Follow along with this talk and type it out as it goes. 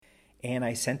And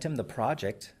I sent him the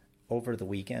project over the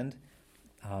weekend,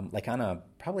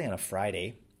 probably on a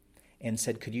Friday, and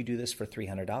said, "Could you do this for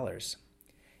 $300?"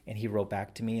 And he wrote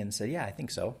back to me and said, "Yeah, I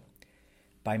think so."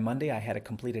 By Monday, I had a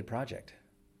completed project.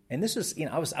 And this was,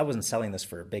 I wasn't selling this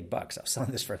for big bucks. I was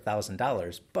selling this for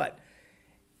 $1,000, but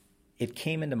it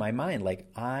came into my mind, like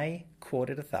I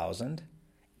quoted 1,000.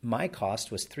 My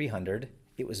cost was 300.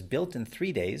 It was built in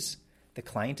 3 days. The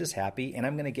client is happy, and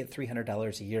I'm going to get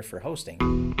 $300 a year for hosting.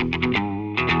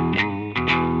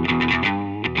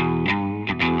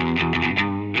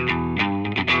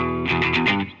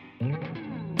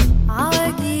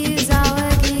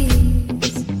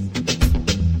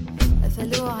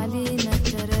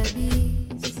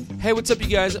 Hey, what's up, you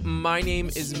guys? My name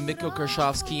is Mikko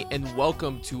Karshovsky, and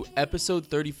welcome to episode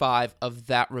 35 of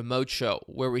That Remote Show,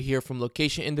 where we hear from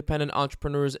location-independent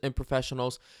entrepreneurs and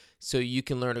professionals so you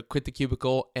can learn to quit the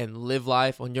cubicle and live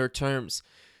life on your terms.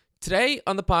 Today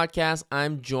on the podcast,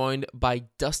 I'm joined by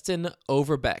Dustin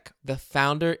Overbeck, the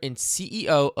founder and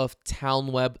CEO of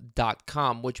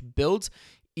TownWeb.com, which builds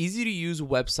easy-to-use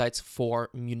websites for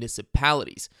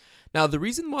municipalities. Now, the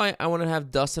reason why I want to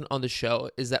have Dustin on the show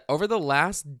is that over the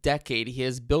last decade, he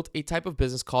has built a type of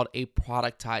business called a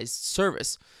productized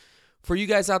service. For you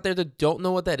guys out there that don't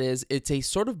know what that is, it's a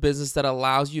sort of business that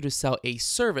allows you to sell a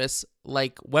service,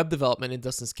 like web development in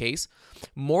Dustin's case,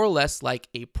 more or less like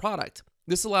a product.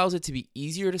 This allows it to be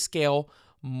easier to scale,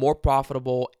 more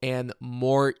profitable, and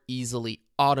more easily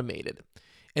automated.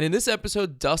 And in this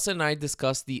episode, Dustin and I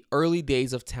discussed the early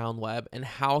days of TownWeb and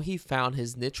how he found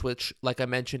his niche, which, like I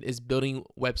mentioned, is building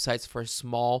websites for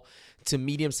small to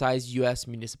medium-sized U.S.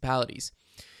 municipalities.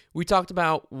 We talked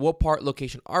about what part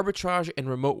location arbitrage and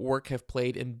remote work have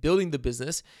played in building the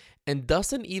business, and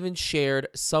Dustin even shared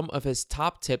some of his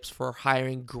top tips for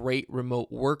hiring great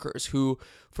remote workers who,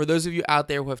 for those of you out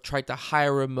there who have tried to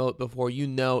hire remote before, you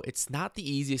know it's not the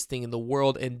easiest thing in the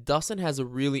world, and Dustin has a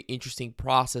really interesting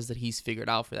process that he's figured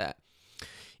out for that.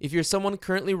 If you're someone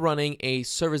currently running a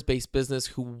service-based business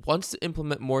who wants to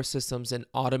implement more systems and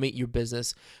automate your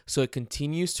business so it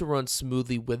continues to run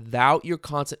smoothly without your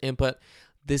constant input,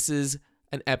 this is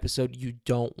an episode you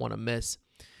don't want to miss.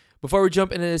 Before we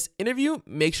jump into this interview,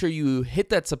 make sure you hit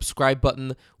that subscribe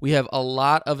button. We have a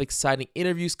lot of exciting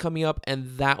interviews coming up,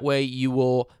 and that way you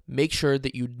will make sure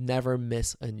that you never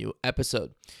miss a new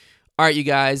episode. All right, you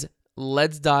guys,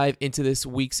 let's dive into this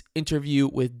week's interview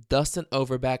with Dustin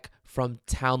Overbeck from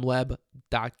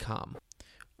TownWeb.com.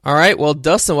 All right, well,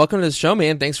 Dustin, welcome to the show,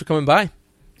 man. Thanks for coming by.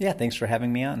 Yeah, thanks for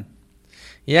having me on.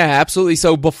 Yeah, absolutely.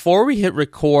 So before we hit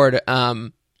record,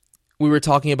 we were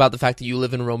talking about the fact that you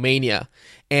live in Romania,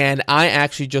 and I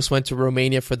actually just went to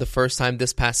Romania for the first time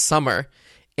this past summer,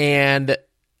 and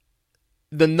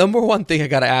the number one thing I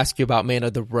got to ask you about, man,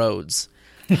 are the roads.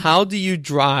 How do you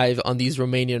drive on these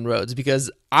Romanian roads?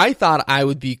 Because I thought I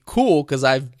would be cool because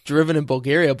I've driven in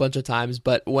Bulgaria a bunch of times,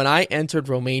 but when I entered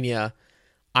Romania,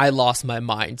 I lost my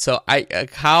mind. So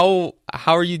how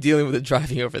are you dealing with the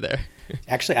driving over there?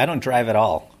 Actually, I don't drive at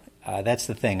all. That's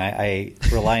the thing. I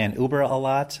rely on Uber a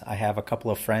lot. I have a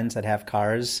couple of friends that have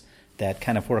cars that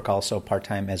kind of work also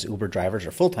part-time as Uber drivers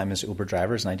or full-time as Uber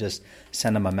drivers, and I just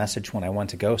send them a message when I want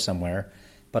to go somewhere.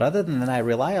 But other than that, I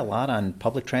rely a lot on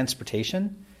public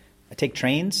transportation. I take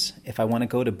trains if I want to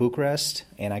go to Bucharest,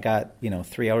 and I got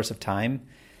 3 hours of time.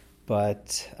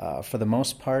 But for the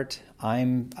most part,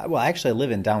 actually I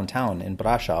live in downtown in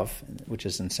Brașov, which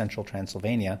is in central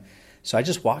Transylvania. So I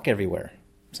just walk everywhere.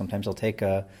 Sometimes I'll take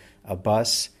a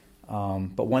bus.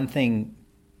 But one thing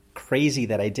crazy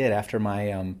that I did after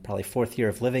my probably fourth year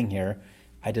of living here,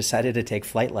 I decided to take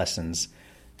flight lessons.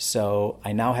 So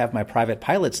I now have my private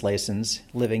pilot's license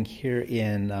living here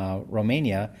in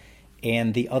Romania.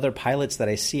 And the other pilots that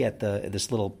I see at this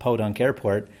little podunk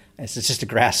airport, it's just a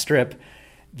grass strip,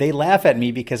 they laugh at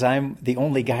me because I'm the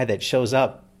only guy that shows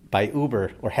up by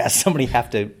Uber or has somebody have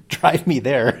to drive me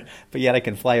there, but yet I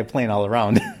can fly a plane all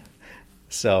around.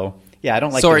 So, yeah, I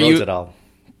don't like the roads at all.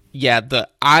 Yeah,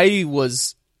 I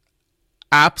was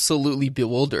absolutely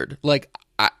bewildered. Like,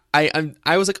 I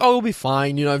was like, oh, it'll be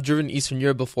fine. I've driven Eastern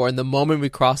Europe before, and the moment we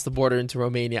crossed the border into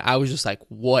Romania, I was just like,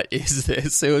 what is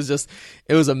this? It was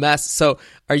a mess. So,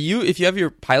 if you have your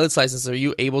pilot's license, are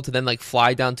you able to then like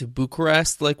fly down to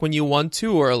Bucharest like when you want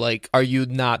to, or like are you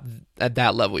not at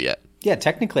that level yet? Yeah,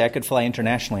 technically I could fly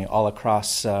internationally all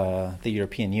across the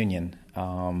European Union.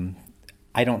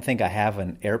 I don't think I have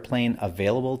an airplane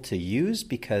available to use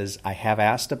because I have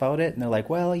asked about it, and they're like,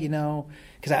 well,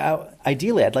 because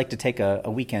ideally I'd like to take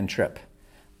a weekend trip.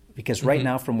 Because right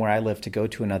now from where I live to go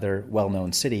to another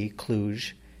well-known city,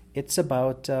 Cluj, it's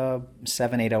about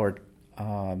 7-8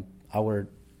 hour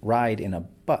ride in a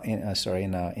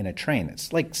train.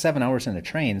 It's like 7 hours in a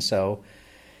train. So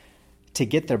to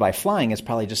get there by flying is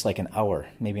probably just like an hour,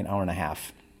 maybe an hour and a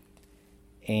half.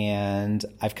 And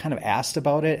I've kind of asked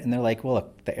about it, and they're like, well,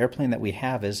 look, the airplane that we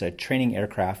have is a training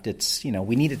aircraft. It's,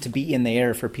 we need it to be in the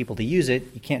air for people to use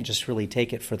it. You can't just really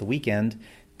take it for the weekend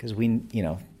because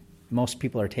most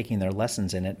people are taking their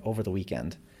lessons in it over the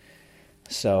weekend.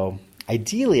 So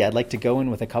ideally, I'd like to go in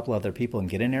with a couple other people and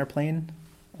get an airplane,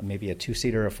 maybe a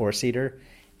 2-seater or a 4-seater,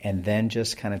 and then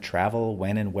just kind of travel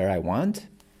when and where I want.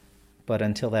 But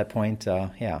until that point,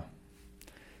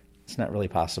 it's not really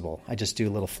possible. I just do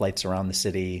little flights around the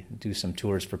city, do some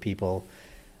tours for people,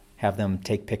 have them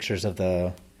take pictures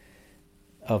we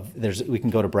can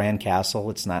go to Bran Castle.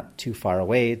 It's not too far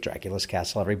away. Dracula's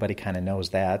Castle, everybody kind of knows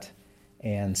that.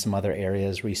 And some other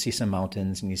areas where you see some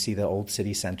mountains and you see the old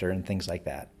city center and things like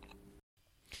that.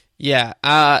 Yeah,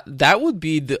 that would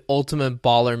be the ultimate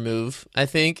baller move, I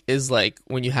think, is like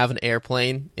when you have an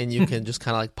airplane and you can just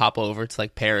kind of like pop over to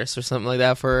like Paris or something like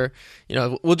that for,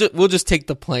 we'll just take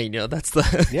the plane, that's the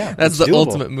that's the doable.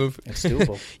 Ultimate move. It's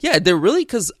doable. Yeah, they're really,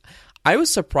 because I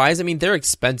was surprised. I mean, they're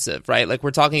expensive, right? Like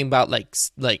we're talking about like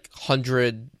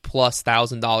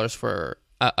 $100,000+ for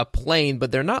a plane,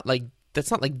 but they're not like,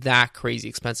 that's not like that crazy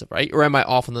expensive, right? Or am I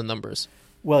off on the numbers?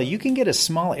 Well, you can get a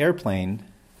small airplane,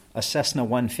 a Cessna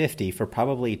 150, for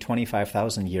probably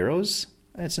 25,000 euros.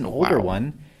 It's an older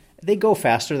one. They go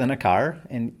faster than a car,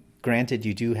 and granted,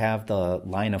 you do have the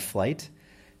line of flight,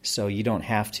 so you don't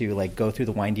have to like go through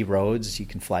the windy roads. You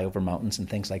can fly over mountains and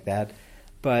things like that.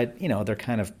 But, they're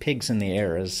kind of pigs in the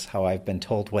air is how I've been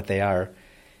told what they are.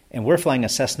 And we're flying a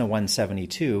Cessna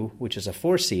 172, which is a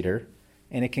 4-seater,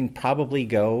 and it can probably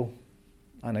go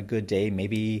on a good day,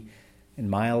 maybe in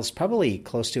miles, probably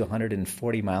close to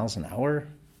 140 miles an hour,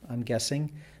 I'm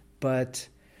guessing. But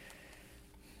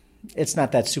it's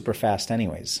not that super fast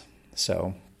anyways.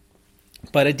 So,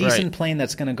 but a decent plane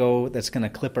that's going to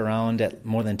clip around at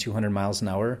more than 200 miles an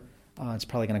hour, it's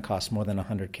probably going to cost more than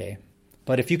 $100K.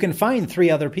 But if you can find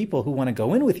 3 other people who want to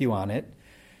go in with you on it,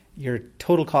 your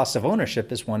total cost of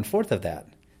ownership is 1/4 of that.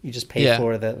 You just pay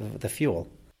for the fuel.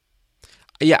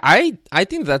 Yeah, I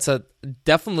think that's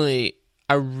definitely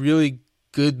a really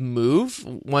good move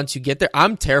once you get there.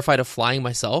 I'm terrified of flying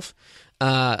myself.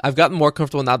 I've gotten more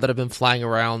comfortable now that I've been flying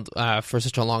around for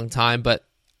such a long time, but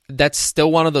that's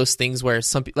still one of those things where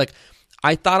some people, like,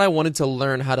 I thought I wanted to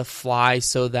learn how to fly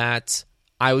so that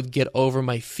I would get over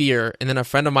my fear. And then a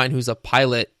friend of mine who's a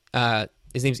pilot,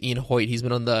 his name's Ian Hoyt, he's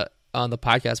been on the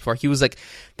podcast before. He was like,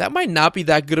 that might not be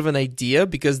that good of an idea,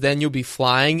 because then you'll be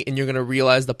flying and you're going to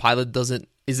realize the pilot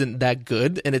isn't that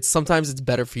good, and sometimes it's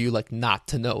better for you like not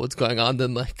to know what's going on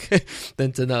than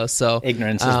to know. So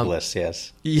ignorance is bliss.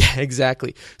 Yes. Yeah,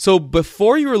 exactly. So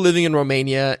before you were living in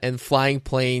Romania and flying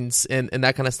planes and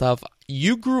that kind of stuff,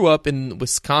 you grew up in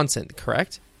Wisconsin,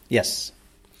 correct? Yes.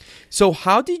 So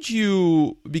how did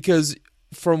you, because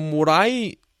from what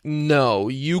I know,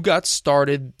 you got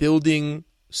started building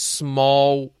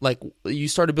you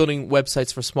started building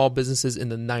websites for small businesses in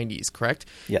the 90s, correct?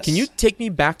 Yes. Can you take me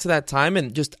back to that time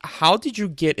and just how did you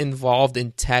get involved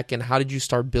in tech and how did you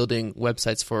start building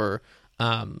websites for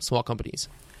small companies?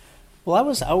 Well, I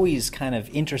was always kind of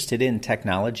interested in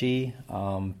technology.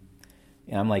 I'm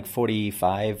like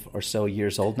 45 or so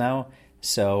years old now.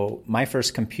 So my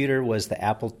first computer was the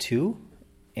Apple II,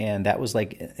 and that was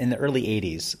like in the early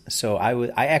 80s. So I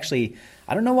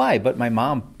don't know why, but my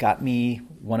mom got me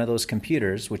one of those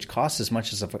computers, which cost as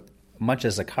much as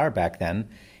a car back then,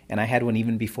 and I had one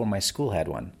even before my school had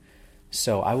one.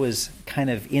 So I was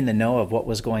kind of in the know of what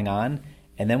was going on.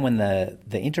 And then when the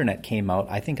internet came out,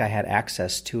 I think I had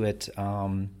access to it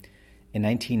in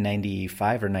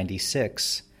 1995 or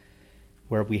 96,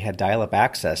 where we had dial-up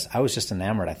access. I was just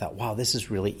enamored. I thought, wow, this is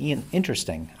really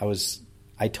interesting.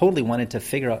 I totally wanted to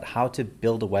figure out how to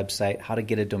build a website, how to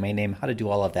get a domain name, how to do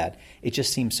all of that. It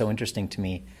just seemed so interesting to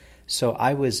me. So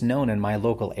I was known in my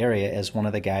local area as one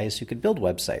of the guys who could build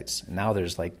websites. Now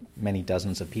there's like many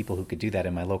dozens of people who could do that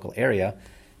in my local area,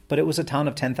 but it was a town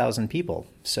of 10,000 people.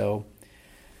 So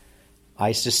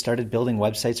I just started building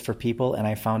websites for people, and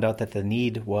I found out that the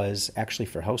need was actually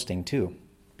for hosting too,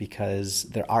 because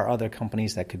there are other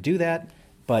companies that could do that.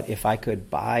 But if I could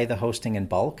buy the hosting in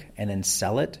bulk and then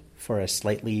sell it for a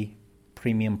slightly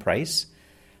premium price,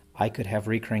 I could have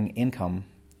recurring income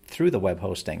through the web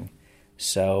hosting.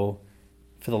 So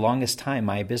for the longest time,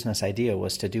 my business idea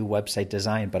was to do website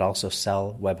design, but also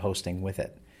sell web hosting with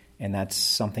it. And that's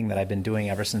something that I've been doing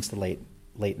ever since the late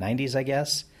 90s, I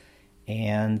guess.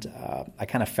 And I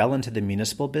kind of fell into the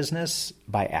municipal business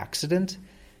by accident,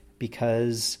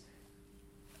 because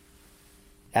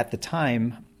at the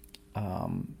time,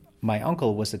 my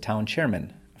uncle was the town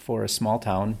chairman for a small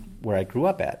town where I grew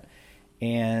up at.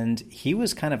 And he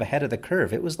was kind of ahead of the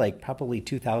curve. It was like probably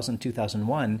 2000,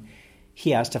 2001.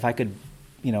 He asked if I could,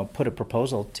 put a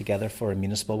proposal together for a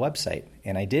municipal website.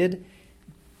 And I did,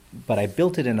 but I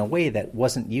built it in a way that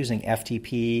wasn't using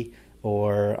FTP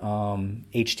or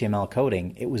HTML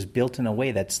coding. It was built in a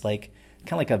way that's like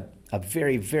kind of like a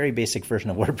very, very basic version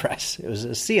of WordPress. It was a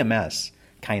CMS,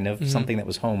 kind of, something that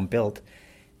was home built.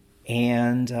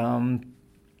 And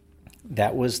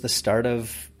that was the start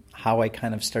of how I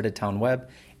kind of started TownWeb,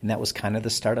 and that was kind of the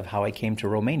start of how I came to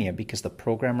Romania, because the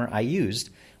programmer I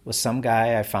used was some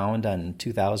guy I found in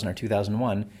 2000 or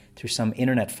 2001 through some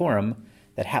internet forum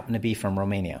that happened to be from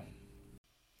Romania.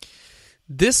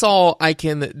 This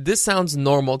sounds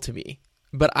normal to me,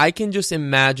 but I can just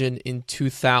imagine in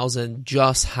 2000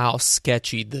 just how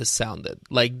sketchy this sounded.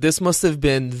 Like, this must have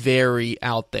been very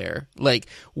out there. Like,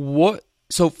 what?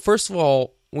 So first of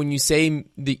all, when you say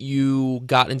that you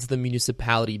got into the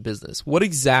municipality business, what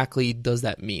exactly does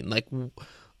that mean? Like,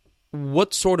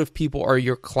 what sort of people are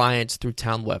your clients through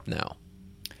TownWeb now?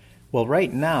 Well,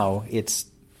 right now, it's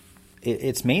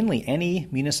mainly any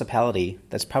municipality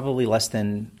that's probably less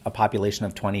than a population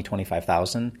of 20,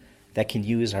 25,000 that can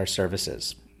use our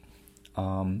services.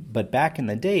 But back in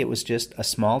the day, it was just a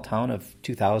small town of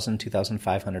 2,000,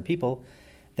 2,500 people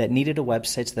that needed a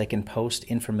website so they can post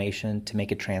information to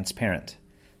make it transparent,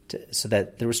 so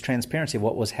that there was transparency of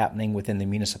what was happening within the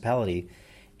municipality.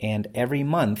 And every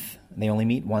month, they only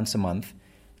meet once a month,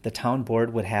 the town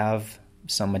board would have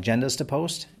some agendas to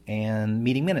post and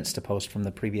meeting minutes to post from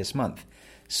the previous month.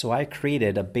 So I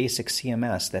created a basic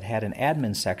CMS that had an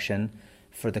admin section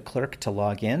for the clerk to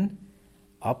log in,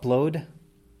 upload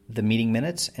the meeting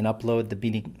minutes, and upload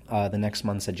the next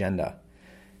month's agenda.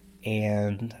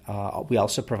 And we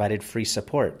also provided free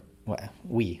support. Well,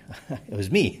 it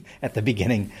was me at the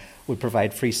beginning, would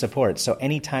provide free support. So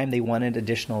anytime they wanted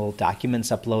additional documents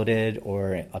uploaded,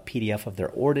 or a PDF of their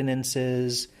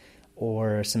ordinances,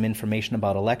 or some information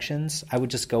about elections, I would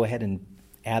just go ahead and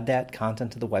add that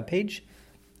content to the webpage,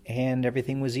 and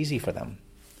everything was easy for them.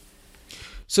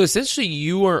 So essentially,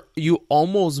 you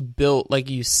almost built, like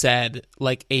you said,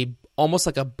 almost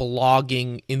like a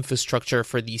blogging infrastructure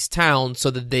for these towns, so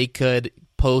that they could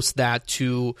post that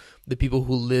to the people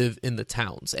who live in the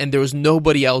towns. And there was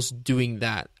nobody else doing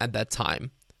that at that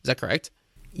time. Is that correct?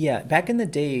 Yeah. Back in the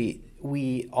day,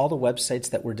 all the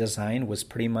websites that were designed was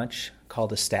pretty much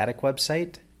called a static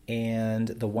website. And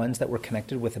the ones that were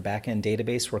connected with a backend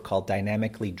database were called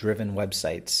dynamically driven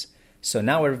websites. So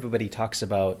now everybody talks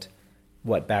about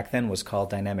what back then was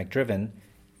called dynamic driven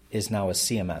is now a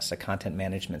CMS, a content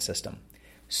management system.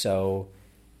 So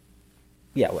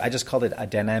yeah, I just called it a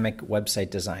dynamic website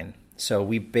design. So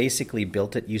we basically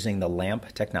built it using the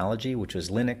LAMP technology, which was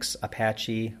Linux,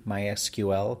 Apache,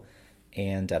 MySQL,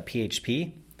 and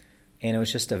PHP. And it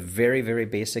was just a very, very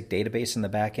basic database in the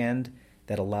back end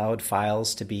that allowed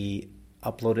files to be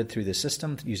uploaded through the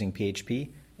system using PHP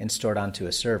and stored onto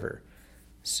a server.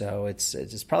 So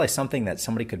it's probably something that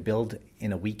somebody could build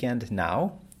in a weekend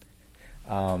now,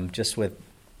 just with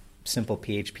simple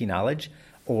PHP knowledge.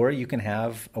 Or you can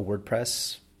have a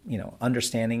WordPress,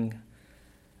 understanding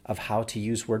of how to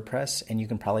use WordPress, and you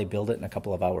can probably build it in a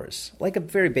couple of hours, like a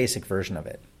very basic version of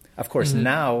it. Of course,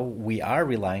 now we are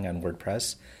relying on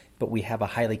WordPress, but we have a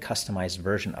highly customized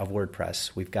version of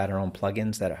WordPress. We've got our own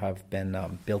plugins that have been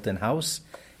built in-house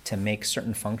to make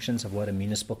certain functions of what a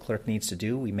municipal clerk needs to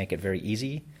do. We make it very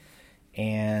easy.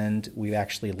 And we've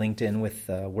actually linked in with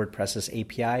WordPress's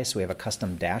API, so we have a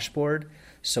custom dashboard.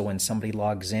 So when somebody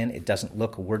logs in, it doesn't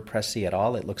look WordPressy at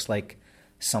all. It looks like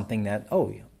something that,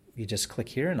 you just click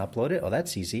here and upload it. Oh,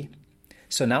 that's easy.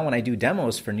 So now when I do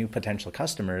demos for new potential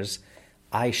customers,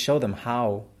 I show them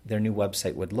how their new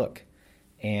website would look.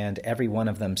 And every one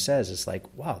of them says, it's like,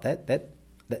 wow, that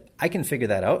I can figure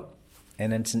that out.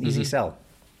 And it's an easy sell.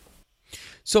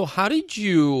 So how did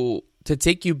you, to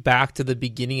take you back to the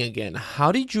beginning again,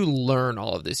 how did you learn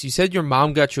all of this? You said your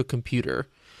mom got you a computer,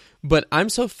 but I'm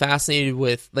so fascinated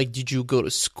with, did you go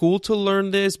to school to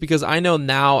learn this? Because I know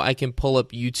now I can pull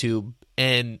up YouTube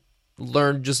and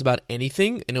learn just about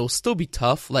anything, and it will still be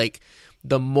tough.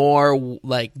 The more,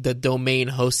 the domain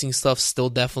hosting stuff, still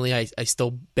definitely, I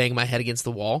still bang my head against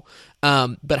the wall.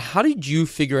 But how did you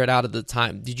figure it out at the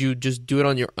time? Did you just do it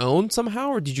on your own somehow,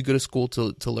 or did you go to school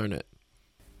to learn it?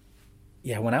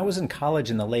 Yeah, when I was in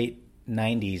college in the late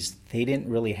 90s, they didn't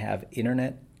really have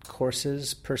internet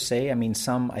courses per se. I mean,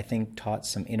 some, I think, taught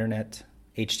some internet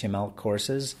HTML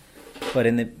courses. But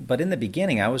in the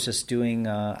beginning, I was just doing,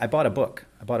 I bought a book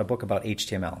about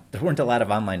HTML. There weren't a lot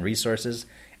of online resources.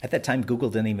 at that time, Google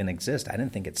didn't even exist. I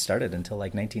didn't think it started until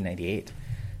like 1998.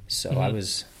 So I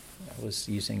was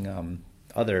using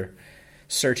other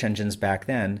search engines back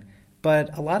then,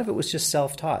 but a lot of it was just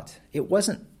self-taught. It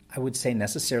wasn't, I would say,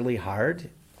 necessarily hard,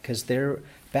 because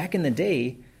back in the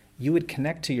day, you would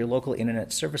connect to your local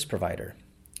internet service provider,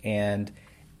 and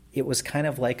it was kind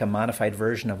of like a modified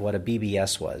version of what a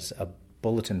BBS was, a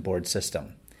bulletin board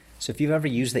system. So if you've ever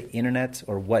used the internet,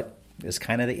 or what is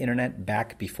kind of the internet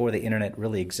back before the internet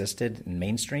really existed in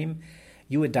mainstream,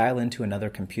 you would dial into another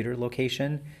computer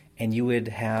location and you would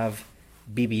have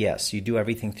BBS. You'd do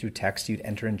everything through text. You'd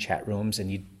enter in chat rooms and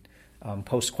you'd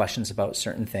post questions about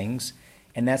certain things.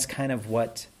 And that's kind of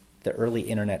what the early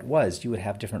internet was. You would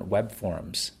have different web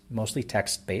forums, mostly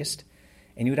text-based,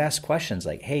 and you would ask questions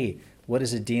like, hey, what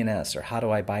is a DNS, or how do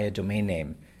I buy a domain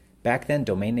name? Back then,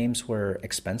 domain names were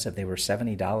expensive. They were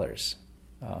 $70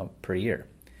 per year.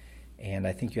 And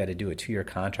I think you had to do a 2-year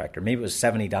contract, or maybe it was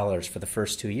 $70 for the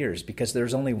first 2 years, because there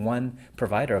was only one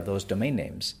provider of those domain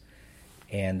names.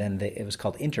 And then it was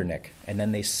called Internic. And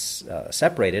then they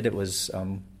separated. It was,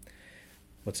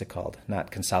 what's it called?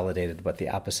 Not consolidated, but the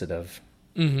opposite of...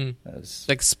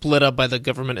 like split up by the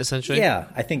government, essentially? Yeah,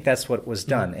 I think that's what was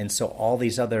done. And so all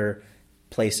these other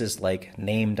places like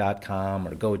name.com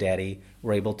or GoDaddy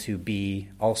were able to be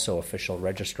also official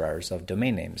registrars of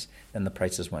domain names. Then the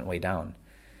prices went way down.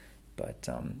 But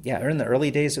in the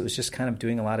early days, it was just kind of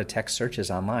doing a lot of text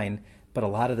searches online, but a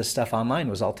lot of the stuff online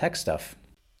was all text stuff.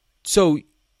 So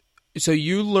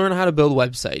you learn how to build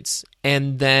websites,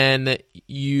 and then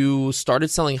you started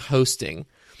selling hosting.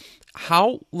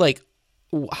 How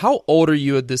old are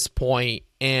you at this point?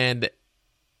 And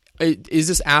is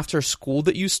this after school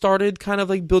that you started kind of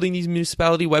like building these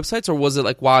municipality websites, or was it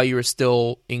like while you were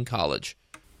still in college?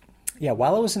 Yeah,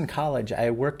 while I was in college, I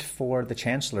worked for the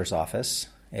chancellor's office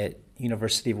at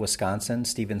University of Wisconsin,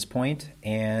 Stevens Point,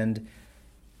 and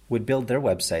would build their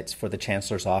websites for the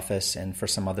chancellor's office and for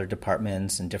some other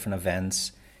departments and different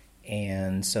events.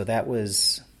 And so that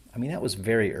was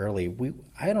very early.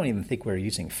 I don't even think we were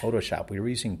using Photoshop. We were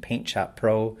using Paint Shop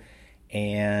Pro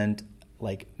and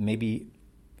like maybe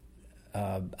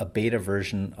a beta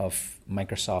version of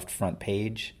Microsoft Front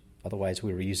Page. Otherwise,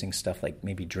 we were using stuff like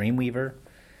maybe Dreamweaver.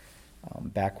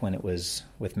 Back when it was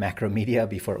with Macromedia,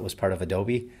 before it was part of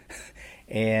Adobe.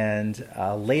 And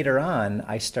later on,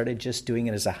 I started just doing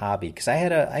it as a hobby, because I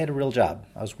had a real job.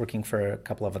 I was working for a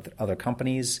couple of other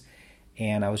companies,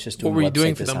 and I was just doing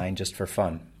website design just for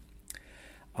fun.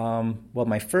 Well,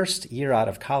 my first year out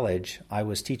of college, I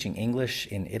was teaching English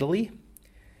in Italy,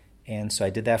 and so I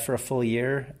did that for a full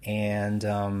year. And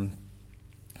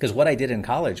because what I did in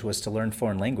college was to learn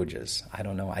foreign languages. I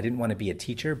don't know. I didn't want to be a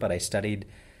teacher, but I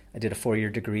did a 4-year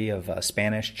degree of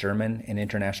Spanish, German, and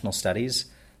international studies.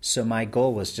 So my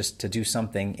goal was just to do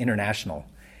something international.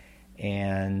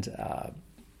 And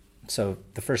so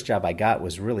the first job I got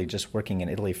was really just working in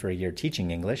Italy for a year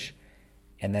teaching English.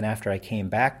 And then after I came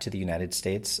back to the United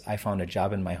States, I found a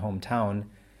job in my hometown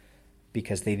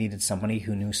because they needed somebody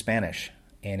who knew Spanish.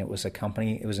 And it was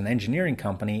an engineering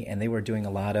company, and they were doing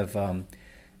a lot of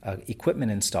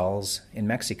equipment installs in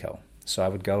Mexico. So I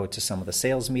would go to some of the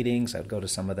sales meetings, I would go to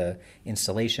some of the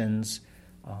installations,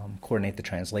 coordinate the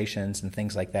translations and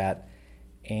things like that.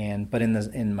 But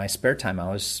in my spare time,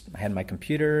 I had my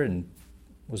computer and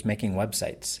was making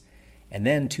websites. And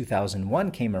then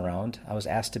 2001 came around. I was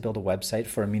asked to build a website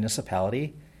for a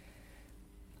municipality.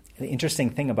 The interesting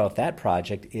thing about that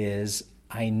project is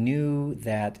I knew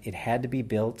that it had to be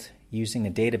built using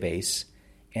a database,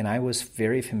 and I was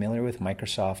very familiar with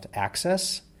Microsoft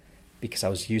Access, because I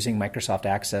was using Microsoft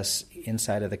Access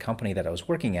inside of the company that I was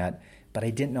working at, but I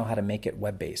didn't know how to make it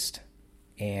web-based.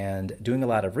 And doing a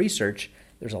lot of research,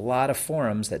 there's a lot of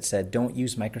forums that said, don't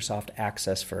use Microsoft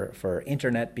Access for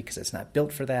internet because it's not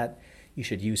built for that. You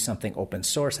should use something open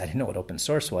source. I didn't know what open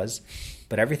source was,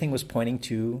 but everything was pointing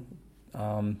to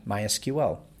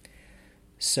MySQL.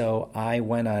 So I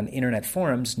went on internet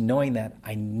forums knowing that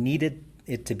I needed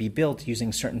it to be built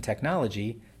using certain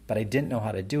technology, but I didn't know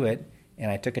how to do it. And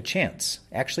I took a chance.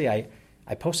 Actually,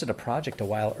 I posted a project a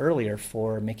while earlier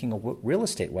for making a real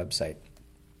estate website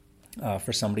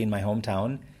for somebody in my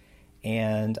hometown.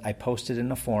 And I posted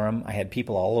in a forum. I had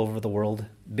people all over the world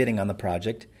bidding on the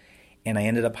project. And I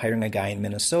ended up hiring a guy in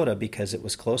Minnesota because it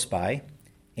was close by.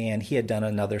 And he had done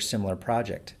another similar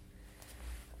project.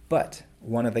 But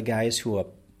one of the guys who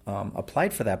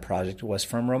applied for that project was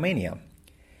from Romania.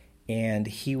 And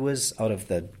he was, out of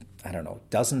the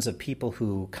dozens of people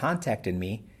who contacted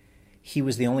me, he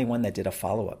was the only one that did a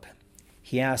follow-up.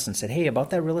 He asked and said, hey, about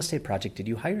that real estate project, did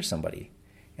you hire somebody?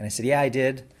 And I said, yeah, I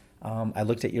did. I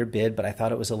looked at your bid, but I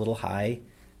thought it was a little high.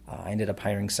 I ended up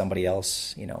hiring somebody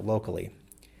else, locally.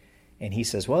 And he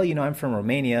says, well, I'm from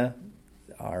Romania.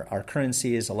 Our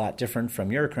currency is a lot different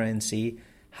from your currency.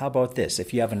 How about this?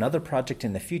 If you have another project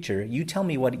in the future, you tell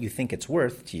me what you think it's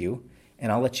worth to you,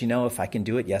 and I'll let you know if I can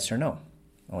do it, yes or no.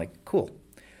 I'm like, cool.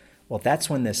 Well, that's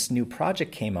when this new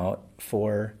project came out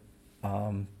for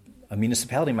a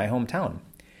municipality in my hometown.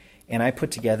 And I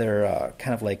put together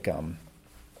kind of like an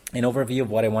overview of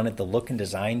what I wanted the look and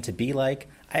design to be like.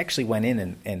 I actually went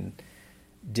in and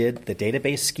did the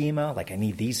database schema, like I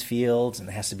need these fields and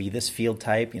it has to be this field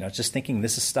type, just thinking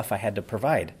this is stuff I had to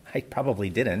provide. I probably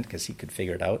didn't because he could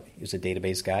figure it out. He was a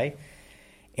database guy.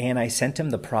 And I sent him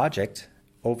the project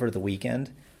over the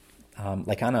weekend,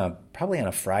 probably on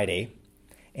a Friday,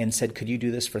 and said, could you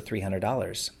do this for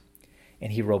 $300?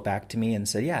 And he wrote back to me and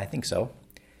said, yeah, I think so.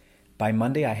 By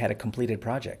Monday, I had a completed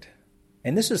project.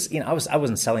 And this was, I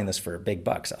wasn't selling this for big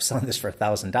bucks. I was selling this for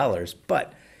 $1,000,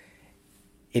 but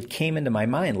it came into my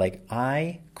mind, like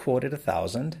I quoted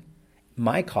 $1,000.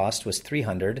 My cost was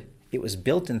 $300. It was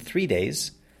built in 3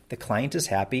 days. The client is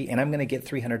happy, and I'm going to get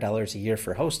 $300 a year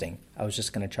for hosting. I was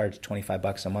just going to charge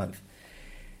 $25 a month.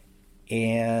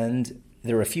 And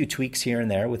there were a few tweaks here and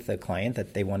there with the client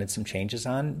that they wanted some changes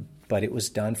on, but it was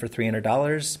done for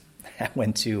 $300. I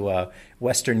went to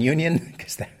Western Union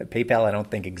because PayPal I don't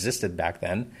think existed back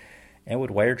then, and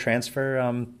would wire transfer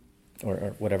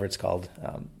or whatever it's called,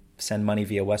 send money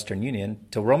via Western Union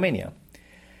to Romania.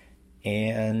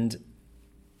 And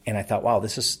I thought, wow,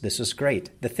 this is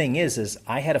great. The thing is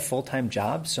I had a full-time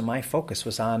job, so my focus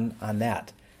was on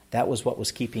that. That was what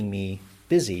was keeping me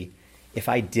busy. If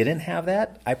I didn't have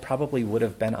that, I probably would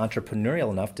have been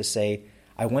entrepreneurial enough to say,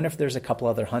 I wonder if there's a couple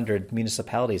other 100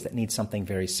 municipalities that need something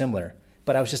very similar.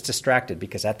 But I was just distracted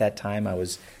because at that time I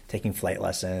was taking flight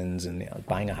lessons and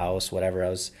buying a house, whatever. I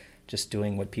was just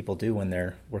doing what people do when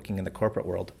they're working in the corporate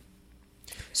world.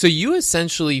 So you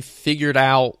essentially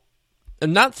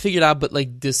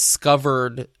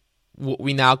discovered what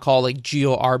we now call like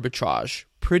geo arbitrage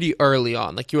pretty early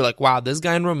on. Like you were like, wow, this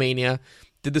guy in Romania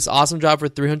did this awesome job for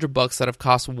 $300 that have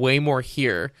cost way more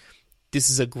here.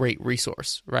 This is a great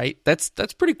resource, right? That's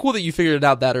pretty cool that you figured it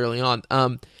out that early on.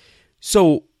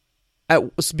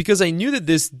 Because I knew that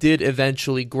this did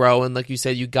eventually grow, and like you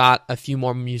said, you got a few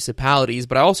more municipalities,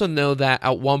 but I also know that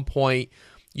at one point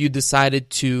you decided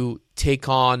to get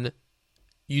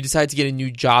a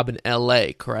new job in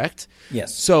LA, correct?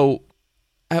 Yes. So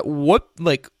at what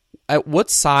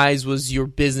size was your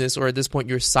business, or at this point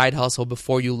your side hustle,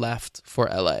 before you left for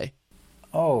LA?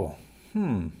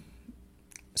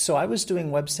 So I was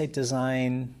doing website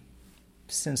design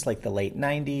since like the late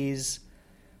 90s.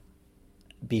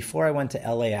 Before I went to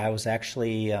LA, I was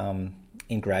actually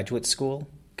in graduate school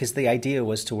because the idea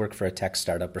was to work for a tech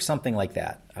startup or something like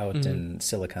that out in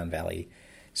Silicon Valley.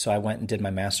 So I went and did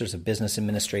my master's of business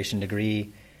administration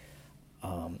degree.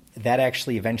 That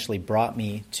actually eventually brought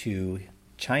me to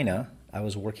China. I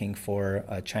was working for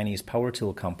a Chinese power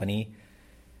tool company,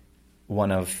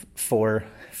 one of 4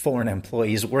 foreign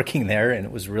employees working there, and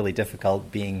it was really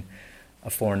difficult being a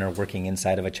foreigner working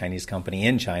inside of a Chinese company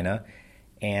in China.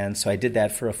 And so I did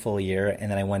that for a full year,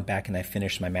 and then I went back and I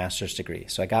finished my master's degree.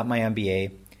 So I got my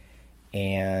MBA,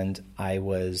 and I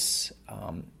was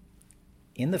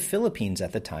in the Philippines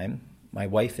at the time. My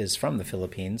wife is from the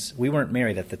Philippines. We weren't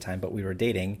married at the time, but we were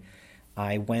dating.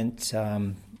 I went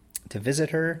to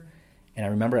visit her, and I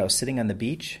remember I was sitting on the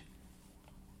beach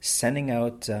sending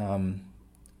out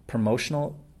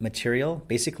promotional material,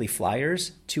 basically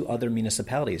flyers, to other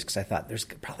municipalities because I thought there's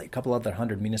probably a couple other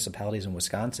 100 municipalities in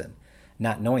Wisconsin,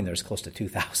 not knowing there's close to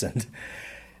 2,000.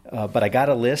 But I got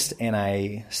a list, and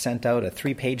I sent out a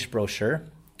 3-page brochure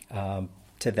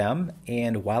to them.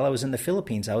 And while I was in the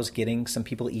Philippines, I was getting some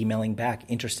people emailing back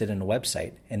interested in a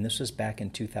website. And this was back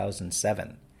in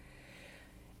 2007.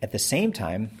 At the same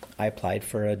time, I applied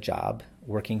for a job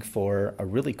working for a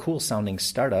really cool sounding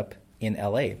startup in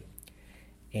LA.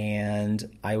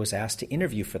 And I was asked to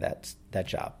interview for that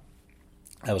job.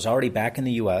 I was already back in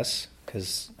the U.S.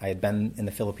 because I had been in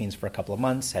the Philippines for a couple of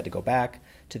months, had to go back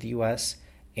to the U.S.,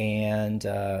 and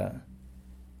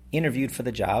interviewed for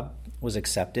the job, was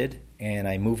accepted, and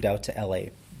I moved out to LA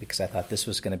because I thought this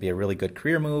was going to be a really good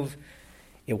career move.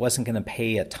 It wasn't going to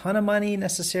pay a ton of money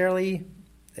necessarily.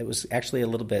 It was actually a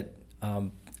little bit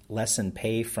less in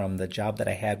pay from the job that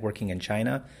I had working in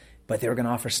China, but they were going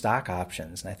to offer stock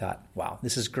options. And I thought, wow,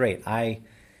 this is great. I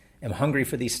am hungry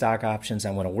for these stock options.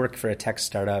 I want to work for a tech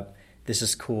startup. This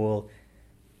is cool.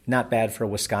 Not bad for a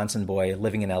Wisconsin boy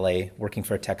living in LA, working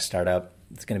for a tech startup.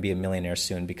 It's going to be a millionaire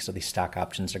soon because of these stock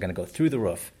options are going to go through the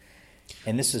roof.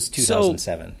 And this is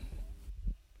 2007.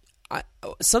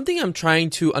 something I'm trying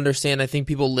to understand, I think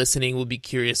people listening will be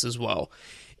curious as well,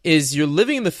 is you're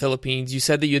living in the Philippines. You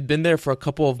said that you'd been there for a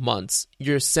couple of months.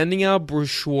 You're sending out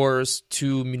brochures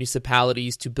to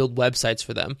municipalities to build websites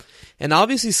for them. And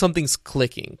obviously something's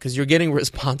clicking because you're getting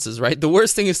responses, right? The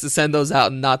worst thing is to send those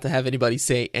out and not to have anybody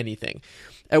say anything.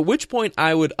 At which point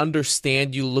I would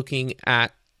understand you looking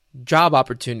at job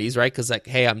opportunities, right? Because like,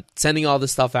 hey, I'm sending all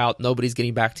this stuff out. Nobody's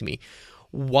getting back to me.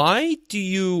 Why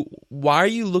are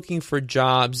you looking for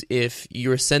jobs if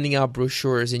you're sending out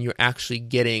brochures and you're actually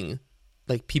getting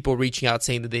like people reaching out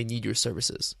saying that they need your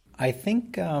services? I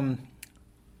think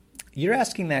you're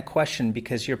asking that question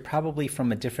because you're probably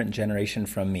from a different generation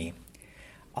from me.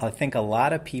 I think a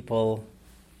lot of people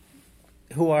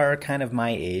who are kind of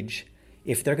my age,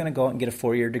 if they're going to go out and get a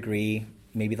 4-year degree,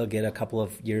 maybe they'll get a couple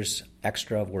of years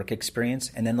extra of work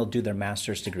experience, and then they'll do their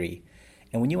master's degree.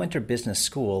 And when you enter business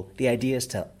school, the idea is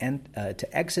to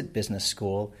exit business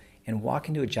school and walk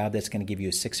into a job that's going to give you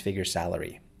a 6-figure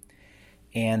salary.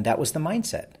 And that was the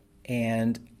mindset.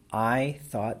 And I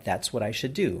thought that's what I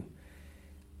should do.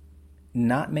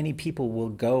 Not many people will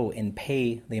go and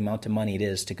pay the amount of money it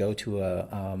is to go to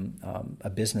a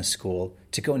business school,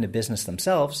 to go into business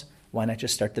themselves. Why not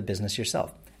just start the business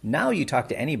yourself? Now you talk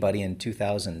to anybody in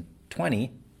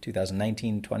 2020,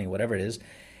 2019, 20, whatever it is,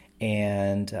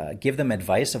 and give them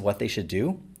advice of what they should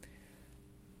do.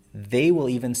 They will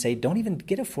even say, don't even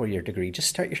get a 4-year degree. Just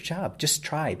start your job. Just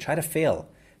try to fail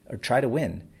or try to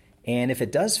win. And if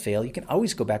it does fail, you can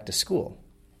always go back to school.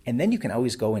 And then you can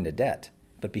always go into debt.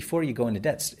 But before you go into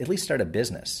debt, at least start a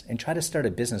business and try to start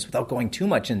a business without going too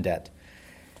much in debt.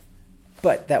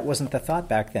 But that wasn't the thought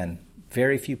back then.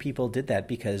 Very few people did that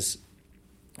because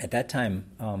at that time,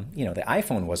 the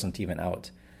iPhone wasn't even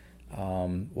out.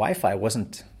 Wi-Fi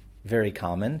wasn't very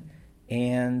common.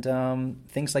 And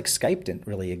things like Skype didn't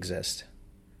really exist.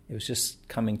 It was just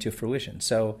coming to fruition.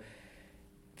 So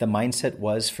the mindset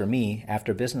was for me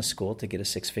after business school to get a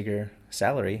 6-figure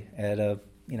salary at a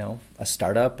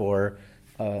startup or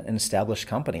an established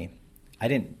company. I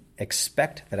didn't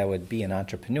expect that I would be an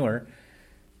entrepreneur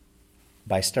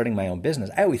by starting my own business.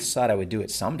 I always thought I would do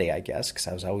it someday, I guess, because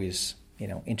I was always,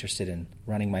 interested in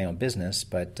running my own business.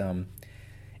 But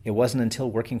it wasn't until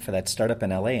working for that startup in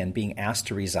LA and being asked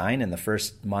to resign in the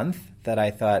first month that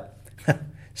I thought,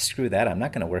 screw that, I'm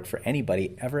not going to work for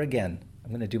anybody ever again. I'm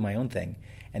going to do my own thing.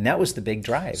 And that was the big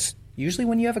drive. Usually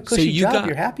when you have a cushy job,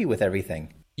 you're happy with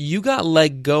everything. You got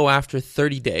let go after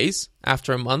 30 days,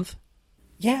 after a month?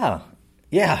 Yeah.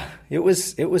 It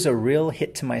was a real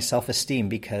hit to my self-esteem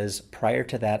because prior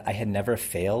to that, I had never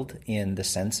failed in the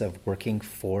sense of working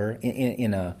for,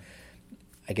 in a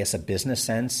business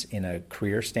sense, in a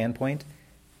career standpoint,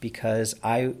 because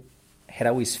I had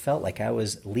always felt like I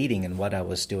was leading in what I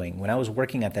was doing. When I was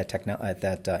working at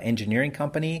that engineering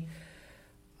company,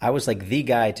 I was like the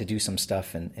guy to do some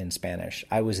stuff in Spanish.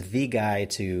 I was the guy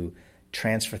to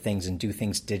transfer things and do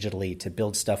things digitally, to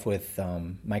build stuff with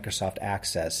Microsoft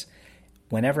Access.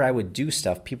 Whenever I would do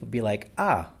stuff, people would be like,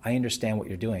 I understand what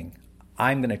you're doing.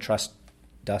 I'm going to trust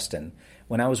Dustin.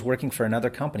 When I was working for another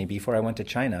company before I went to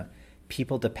China,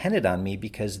 people depended on me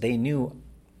because they knew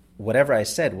whatever I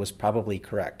said was probably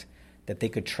correct, that they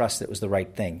could trust it was the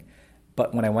right thing.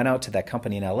 But when I went out to that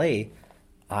company in LA,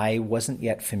 I wasn't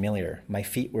yet familiar. My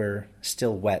feet were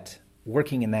still wet,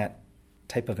 working in that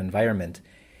type of environment.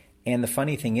 And the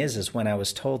funny thing is when I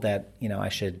was told that, I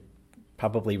should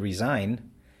probably resign,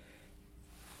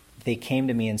 they came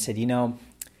to me and said,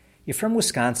 you're from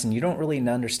Wisconsin. You don't really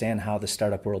understand how the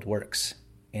startup world works.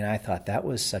 And I thought that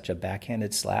was such a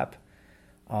backhanded slap.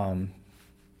 I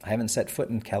haven't set foot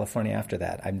in California after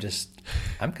that.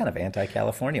 I'm kind of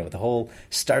anti-California with the whole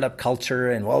startup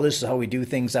culture and, this is how we do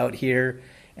things out here.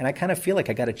 And I kind of feel like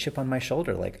I got a chip on my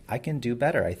shoulder. Like I can do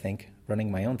better, I think,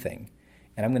 running my own thing.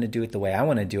 And I'm going to do it the way I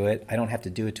want to do it. I don't have to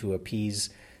do it to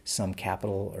appease some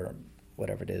capital or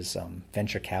whatever it is,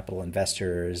 venture capital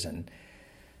investors. And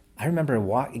I remember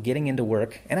getting into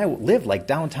work, and I lived like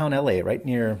downtown LA, right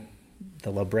near the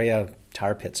La Brea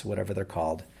tar pits, whatever they're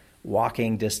called.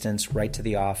 Walking distance right to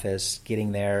the office,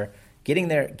 getting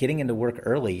into work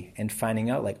early and finding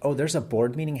out like, there's a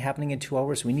board meeting happening in 2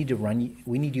 hours. We need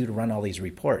you to run all these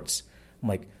reports. I'm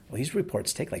like, these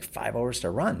reports take like 5 hours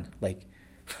to run. Like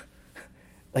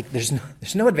there's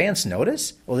no advance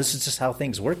notice. This is just how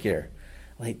things work here.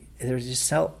 Like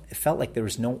it felt like there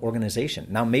was no organization.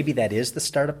 Now maybe that is the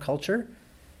startup culture,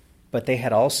 but they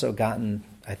had also gotten,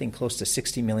 I think, close to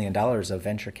 $60 million of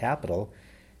venture capital.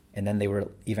 And then they were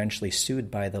eventually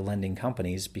sued by the lending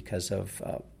companies because of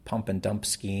pump and dump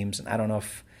schemes. And I don't know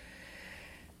if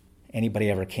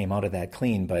anybody ever came out of that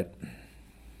clean, but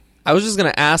I was just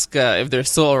going to ask if they're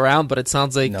still around, but it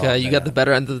sounds like No, you got the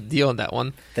better end of the deal on that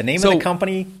one. The name of the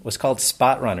company was called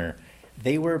SpotRunner.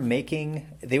 They were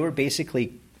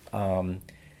basically the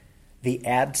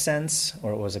AdSense,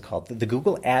 or what was it called? The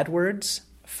Google AdWords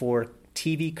for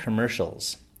TV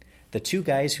commercials. The two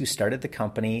guys who started the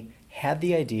company had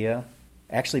the idea,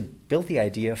 actually built the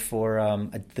idea for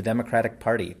the Democratic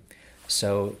Party,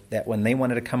 so that when they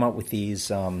wanted to come up with these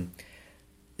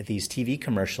TV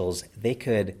commercials, they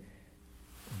could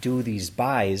do these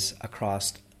buys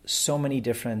across so many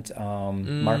different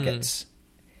markets.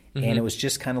 Mm-hmm. And it was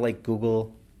just kind of like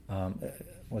Google,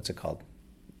 what's it called?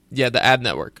 Yeah, the ad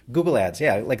network. Google Ads,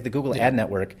 yeah, like the Google Ad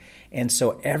Network. And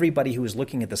so everybody who was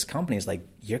looking at this company is like,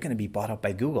 you're going to be bought up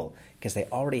by Google because they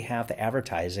already have the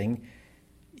advertising.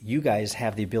 You guys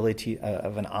have the ability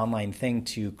of an online thing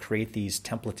to create these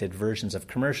templated versions of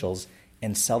commercials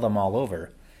and sell them all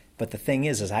over. But the thing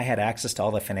is I had access to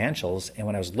all the financials, and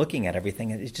when I was looking at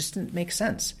everything, it just didn't make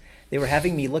sense. They were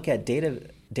having me look at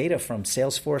data from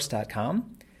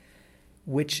Salesforce.com,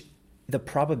 which the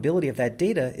probability of that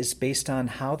data is based on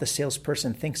how the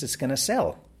salesperson thinks it's going to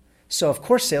sell. So, of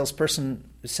course,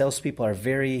 salespeople are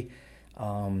very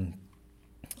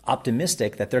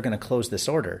optimistic that they're going to close this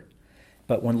order.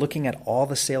 But when looking at all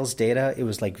the sales data, it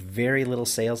was like very little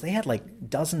sales. They had like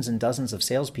dozens and dozens of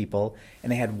salespeople,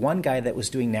 and they had one guy that was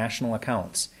doing national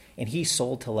accounts, and he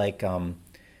sold to like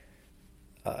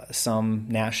some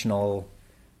national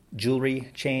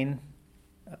jewelry chain,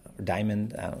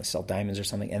 diamond, sell diamonds or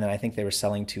something. And then I think they were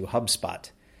selling to HubSpot.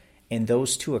 And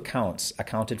those two accounts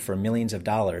accounted for millions of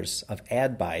dollars of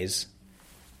ad buys,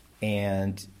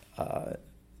 and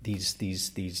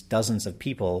these dozens of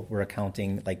people were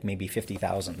accounting like maybe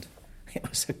 50,000. It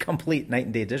was a complete night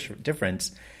and day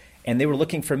difference. And they were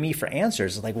looking for me for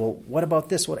answers. Like, well, what about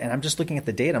this? And I'm just looking at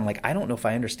the data. I'm like, I don't know if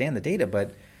I understand the data,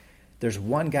 but there's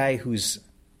one guy who's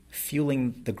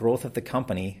fueling the growth of the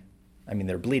company. I mean,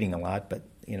 they're bleeding a lot, but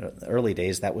the early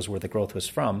days, that was where the growth was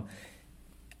from.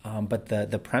 But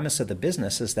the premise of the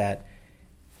business is that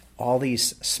all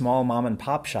these small mom and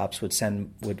pop shops would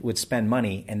spend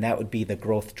money, and that would be the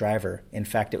growth driver. In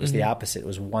fact, it was the opposite. It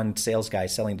was one sales guy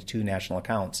selling to two national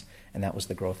accounts, and that was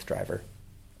the growth driver.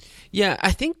 Yeah,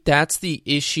 I think that's the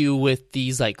issue with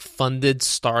these like funded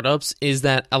startups, is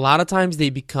that a lot of times they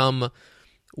become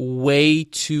way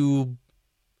too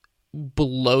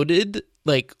bloated,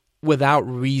 like without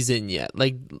reason yet.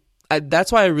 Like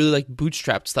that's why I really like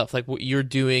bootstrapped stuff, like what you're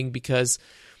doing, because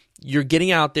you're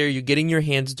getting out there, you're getting your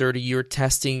hands dirty, you're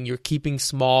testing, you're keeping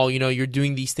small, you're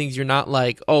doing these things. You're not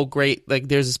like, oh, great, like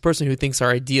there's this person who thinks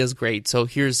our idea is great, so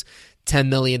here's $10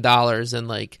 million and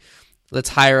like let's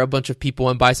hire a bunch of people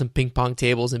and buy some ping pong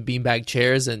tables and beanbag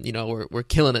chairs, and we're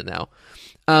killing it now.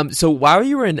 So while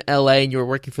you were in LA and you were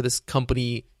working for this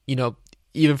company,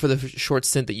 even for the short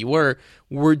stint that you were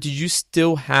you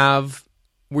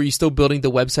still building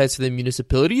the websites for the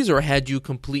municipalities, or had you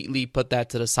completely put that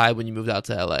to the side when you moved out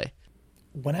to LA?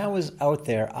 When I was out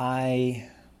there, I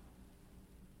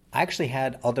actually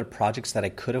had other projects that I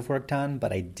could have worked on,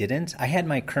 but I didn't. I had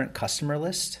my current customer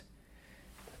list.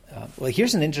 Well,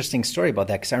 here's an interesting story about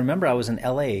that, because I remember I was in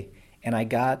LA and I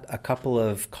got a couple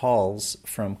of calls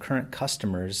from current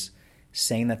customers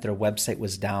saying that their website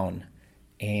was down.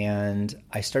 And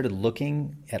I started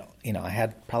looking at, I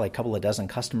had probably a couple of dozen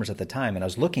customers at the time, and I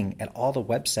was looking at all the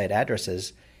website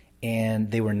addresses,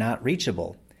 and they were not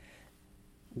reachable.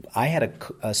 I had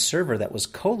a server that was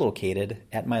co-located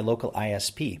at my local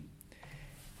ISP.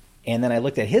 And then I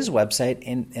looked at his website,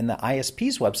 and the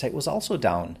ISP's website was also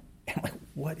down. And I'm like,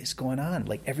 what is going on?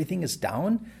 Like, everything is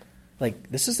down? Like,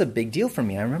 this is a big deal for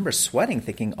me. I remember sweating,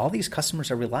 thinking all these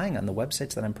customers are relying on the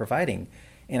websites that I'm providing.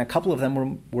 And a couple of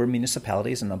them were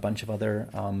municipalities and a bunch of other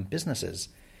businesses.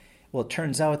 Well, it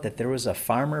turns out that there was a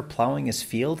farmer plowing his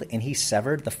field, and he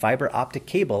severed the fiber optic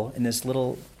cable in this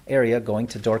little area going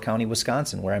to Door County,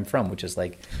 Wisconsin, where I'm from, which is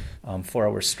like 4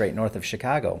 hours straight north of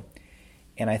Chicago.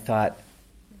 And I thought,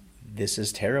 this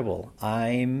is terrible.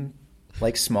 I'm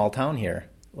like small town here.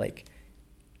 Like,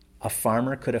 a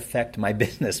farmer could affect my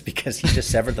business because he just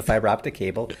severed the fiber optic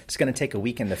cable. It's going to take a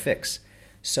weekend to fix.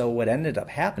 So what ended up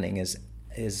happening is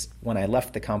when I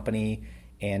left the company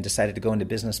and decided to go into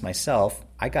business myself,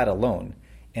 I got a loan.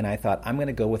 And I thought, I'm going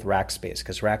to go with Rackspace,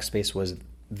 because Rackspace was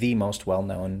the most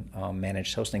well-known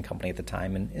managed hosting company at the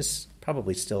time, and is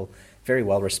probably still very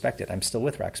well respected. I'm still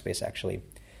with Rackspace, actually.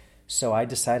 So I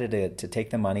decided to take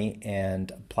the money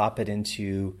and plop it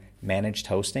into managed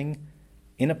hosting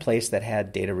in a place that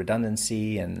had data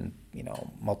redundancy and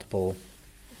multiple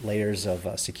layers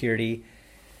of security,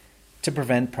 to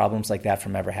prevent problems like that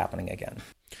from ever happening again.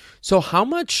 So how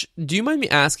much, do you mind me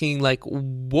asking, like,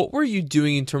 what were you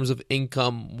doing in terms of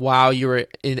income while you were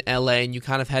in LA and you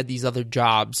kind of had these other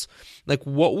jobs? Like,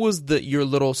 what was your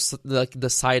little, like, the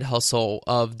side hustle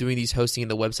of doing these hosting and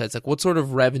the websites? Like, what sort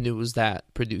of revenue was that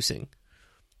producing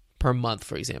per month,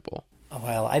 for example?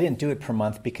 Well, I didn't do it per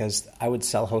month because I would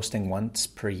sell hosting once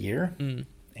per year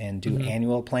and do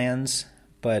annual plans,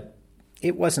 but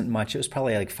it wasn't much. It was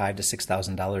probably like $5,000 to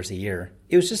 $6,000 a year.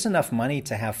 It was just enough money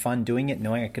to have fun doing it,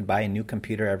 knowing I could buy a new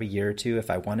computer every year or two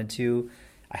if I wanted to.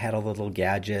 I had all the little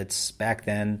gadgets. Back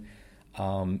then,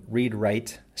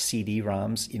 read-write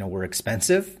CD-ROMs, were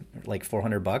expensive, like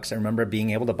 $400. I remember being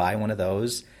able to buy one of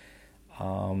those.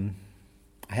 I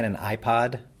had an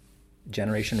iPod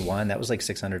Generation 1. That was like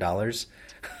 $600.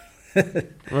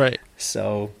 Right.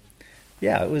 So,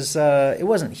 yeah, it was. It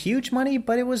wasn't huge money,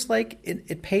 but it was like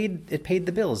it paid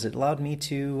the bills. It allowed me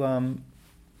to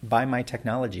buy my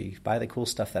technology, buy the cool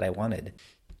stuff that I wanted.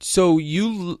 So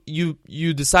you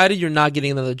decided you're not getting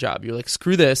another job. You're like,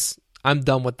 screw this. I'm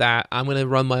done with that. I'm going to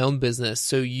run my own business.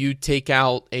 So you take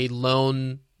out a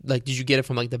loan. Like, did you get it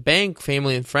from like the bank,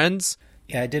 family, and friends?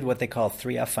 Yeah, I did what they call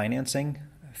 3F financing: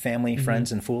 family,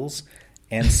 friends, and fools.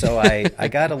 And so I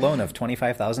got a loan of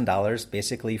 $25,000,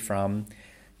 basically from.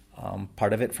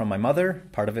 Part of it from my mother,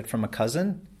 part of it from a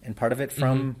cousin, and part of it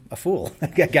from a fool, a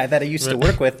guy that I used to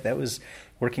work with that was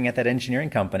working at that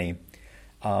engineering company.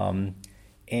 And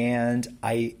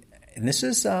this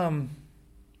is the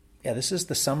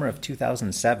summer of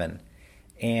 2007.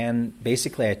 And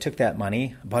basically I took that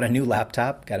money, bought a new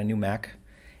laptop, got a new Mac,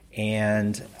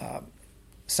 and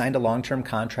signed a long-term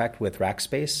contract with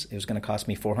Rackspace. It was going to cost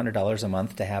me $400 a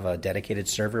month to have a dedicated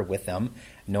server with them,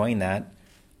 knowing that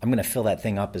I'm going to fill that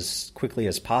thing up as quickly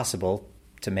as possible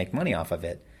to make money off of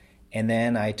it. And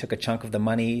then I took a chunk of the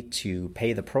money to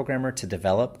pay the programmer to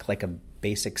develop like a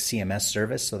basic CMS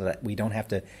service so that we don't have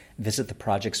to visit the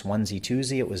projects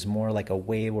onesie-twosie. It was more like a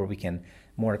way where we can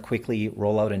more quickly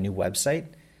roll out a new website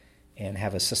and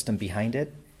have a system behind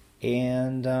it.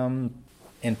 And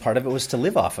part of it was to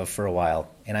live off of for a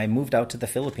while. And I moved out to the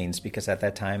Philippines because at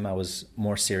that time I was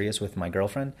more serious with my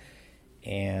girlfriend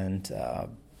and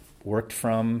worked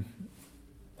from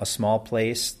a small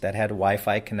place that had a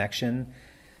Wi-Fi connection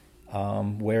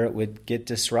where it would get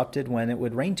disrupted when it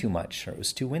would rain too much or it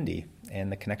was too windy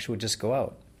and the connection would just go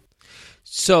out.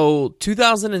 So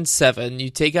 2007,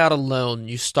 you take out a loan,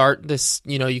 you start this,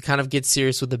 you kind of get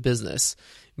serious with the business,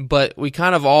 but we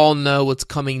kind of all know what's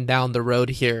coming down the road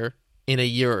here in a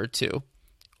year or two.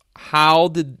 How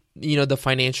did, the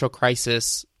financial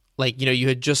crisis, you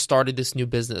had just started this new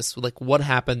business. Like, what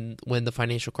happened when the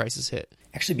financial crisis hit?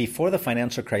 Actually, before the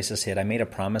financial crisis hit, I made a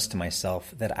promise to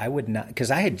myself that I would not, because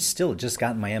I had still just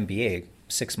gotten my MBA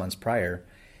 6 months prior,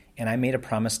 and I made a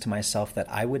promise to myself that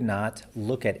I would not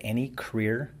look at any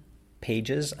career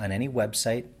pages on any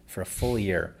website for a full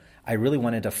year. I really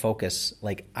wanted to focus,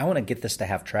 I want to get this to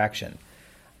have traction.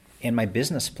 And my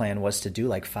business plan was to do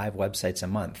 5 websites a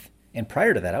month. And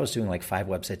prior to that, I was doing 5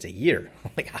 websites a year.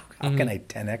 How can I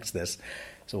 10x this?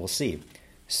 So we'll see.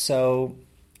 So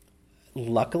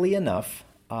luckily enough,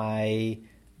 I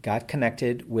got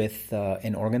connected with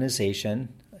an organization.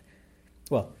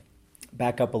 Well,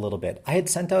 back up a little bit. I had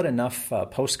sent out enough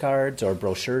postcards or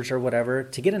brochures or whatever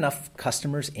to get enough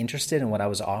customers interested in what I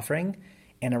was offering.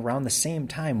 And around the same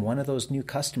time, one of those new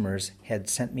customers had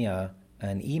sent me an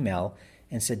email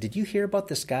and said, "Did you hear about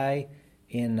this guy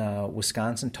in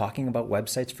Wisconsin talking about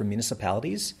websites for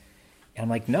municipalities?" And I'm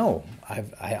like, "No,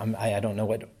 I don't know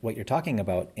what you're talking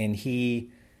about." And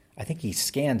I think he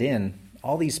scanned in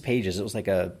all these pages. It was like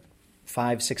a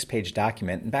 5-6 page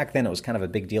document. And back then it was kind of a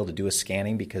big deal to do a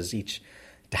scanning because each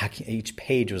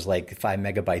page was 5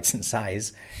 megabytes in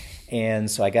size. And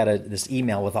so I got this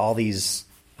email with all these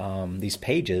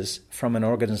pages from an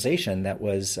organization that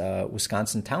was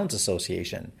Wisconsin Towns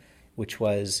Association, which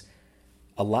was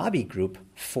a lobby group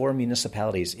for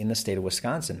municipalities in the state of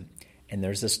Wisconsin. And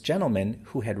there's this gentleman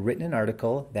who had written an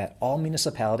article that all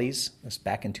municipalities, this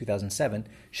back in 2007,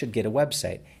 should get a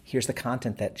website. Here's the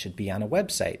content that should be on a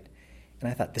website. And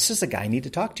I thought, this is a guy I need to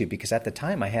talk to, because at the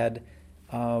time I had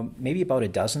maybe about a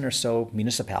dozen or so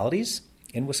municipalities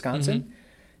in Wisconsin.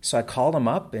 So I called him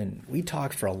up and we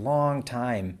talked for a long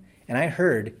time. And I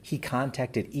heard he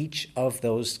contacted each of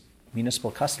those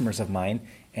municipal customers of mine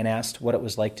and asked what it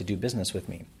was like to do business with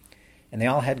me. And they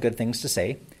all had good things to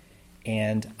say.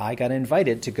 And I got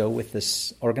invited to go with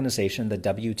this organization, the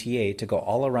WTA, to go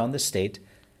all around the state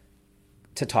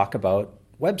to talk about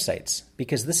websites,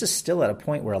 because this is still at a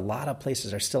point where a lot of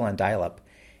places are still on dial-up.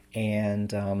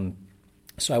 And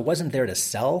so I wasn't there to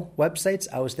sell websites.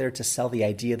 I was there to sell the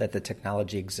idea that the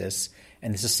technology exists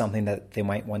and this is something that they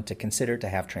might want to consider to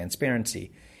have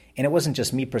transparency. And it wasn't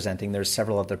just me presenting. There's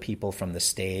several other people from the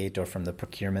state or from the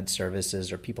procurement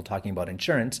services or people talking about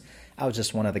insurance. I was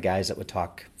just one of the guys that would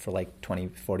talk for like 20,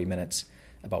 40 minutes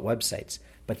about websites.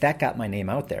 But that got my name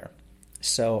out there.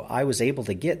 So I was able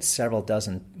to get several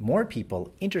dozen more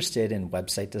people interested in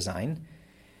website design.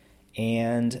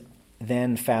 And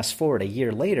then fast forward a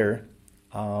year later,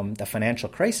 the financial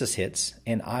crisis hits,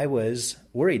 and I was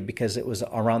worried because it was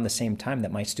around the same time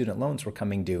that my student loans were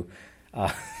coming due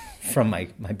from my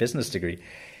business degree.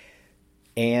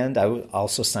 And I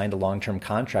also signed a long-term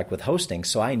contract with hosting,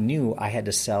 so I knew I had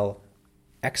to sell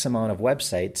X amount of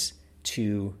websites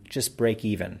to just break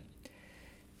even.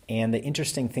 And the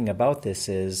interesting thing about this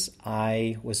is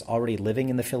I was already living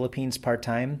in the Philippines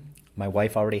part-time. My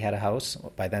wife already had a house.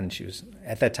 By then,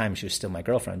 at that time, she was still my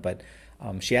girlfriend, but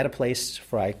she had a place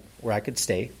where I could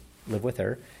stay, live with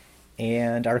her,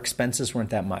 and our expenses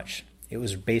weren't that much. It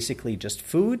was basically just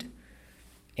food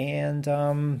and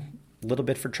a little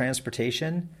bit for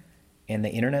transportation and the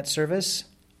internet service.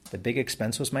 The big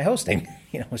expense was my hosting.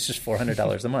 It was just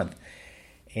 $400 a month,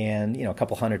 and a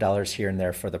couple $100 here and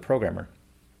there for the programmer.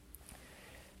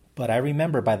 But I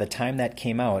remember by the time that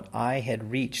came out, I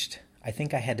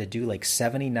think I had to do like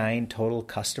 79 total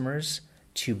customers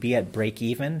to be at break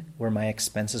even where my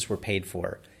expenses were paid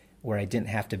for, where I didn't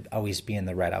have to always be in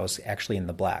the red. I was actually in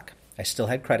the black. I still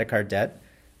had credit card debt.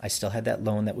 I still had that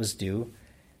loan that was due.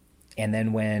 And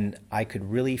then when I could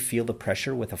really feel the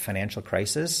pressure with a financial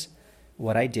crisis,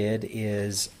 what I did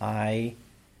is I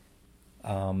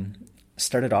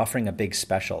started offering a big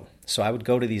special. So I would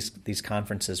go to these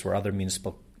conferences where other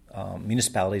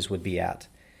municipalities would be at.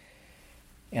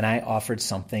 And I offered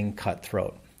something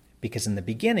cutthroat because in the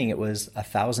beginning it was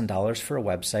 $1,000 for a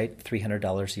website,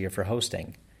 $300 a year for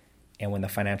hosting. And when the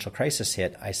financial crisis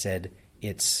hit, I said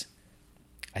it's,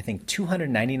 I think,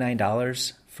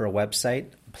 $299 for a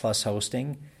website plus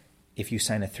hosting if you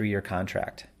sign a 3-year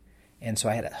contract. And so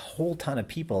I had a whole ton of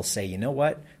people say, you know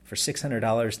what, for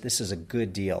 $600, this is a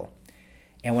good deal.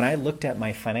 And when I looked at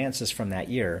my finances from that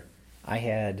year, I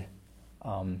had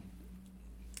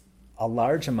a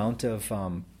large amount of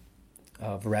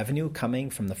revenue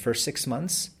coming from the first 6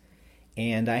 months,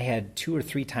 and I had 2 or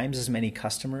 3 times as many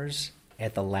customers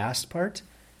at the last part,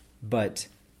 but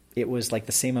it was like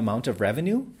the same amount of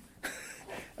revenue,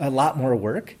 a lot more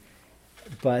work,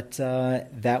 but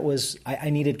that was, I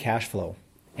needed cash flow,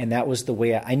 and that was the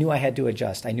way I knew I had to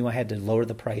adjust. I knew I had to lower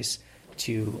the price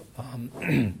to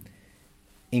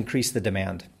increase the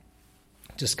demand,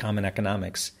 just common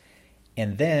economics.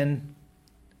 And then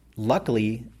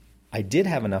luckily, I did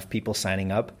have enough people signing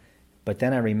up, but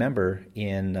then I remember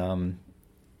in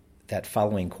that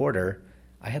following quarter,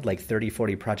 I had like 30,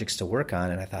 40 projects to work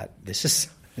on, and I thought, this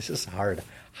is hard.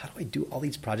 How do I do all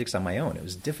these projects on my own? It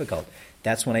was difficult.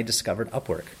 That's when I discovered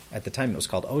Upwork. At the time, it was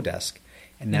called Odesk,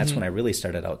 and that's when I really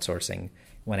started outsourcing.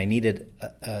 When I needed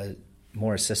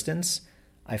more assistance,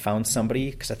 I found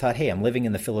somebody, because I thought, hey, I'm living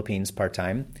in the Philippines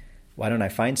part-time. Why don't I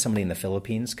find somebody in the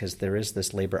Philippines? Because there is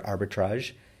this labor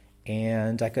arbitrage.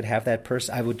 And I could have that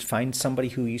person. I would find somebody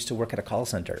who used to work at a call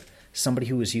center, somebody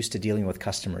who was used to dealing with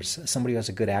customers, somebody who has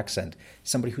a good accent,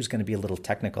 somebody who's going to be a little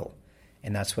technical.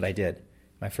 And that's what I did.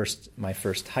 My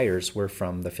first hires were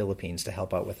from the Philippines to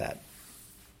help out with that.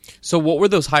 So what were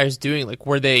those hires doing? Like,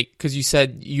 were they, because you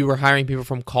said you were hiring people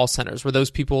from call centers. Were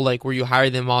those people like, were you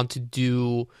hiring them on to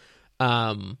do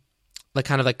like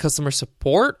kind of like customer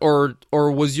support, or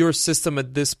was your system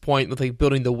at this point with like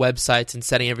building the websites and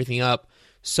setting everything up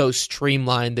so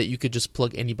streamlined that you could just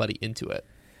plug anybody into it?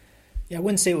 Yeah, I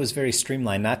wouldn't say it was very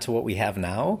streamlined, not to what we have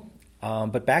now.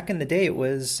 But back in the day, it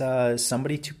was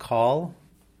somebody to call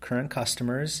current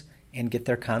customers and get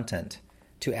their content,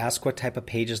 to ask what type of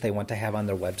pages they want to have on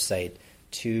their website,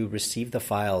 to receive the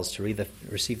files, to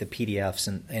receive the PDFs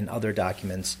and other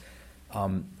documents.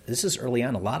 This is early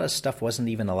on. A lot of stuff wasn't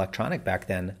even electronic back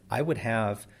then. I would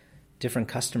have different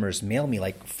customers mail me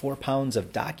like 4 pounds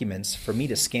of documents for me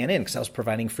to scan in because I was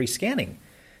providing free scanning.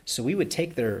 So we would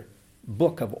take their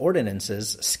book of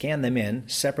ordinances, scan them in,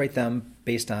 separate them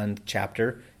based on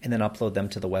chapter, and then upload them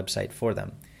to the website for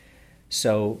them.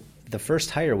 So the first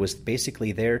hire was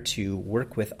basically there to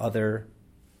work with other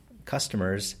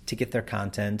customers to get their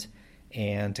content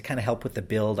and to kind of help with the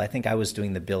build. I think I was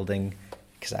doing the building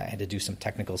because I had to do some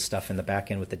technical stuff in the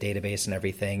back end with the database and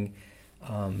everything.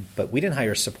 But we didn't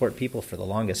hire support people for the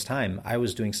longest time. I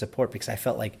was doing support because I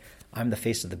felt like I'm the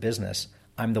face of the business.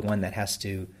 I'm the one that has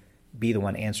to be the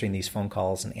one answering these phone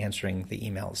calls and answering the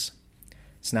emails.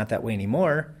 It's not that way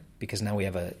anymore because now we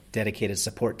have a dedicated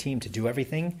support team to do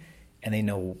everything, and they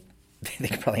know they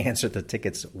could probably answer the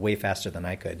tickets way faster than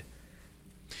I could.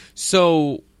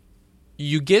 So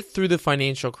you get through the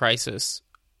financial crisis.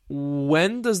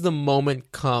 When does the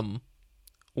moment come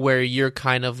where you're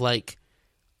kind of like,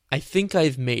 I think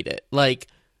I've made it? Like,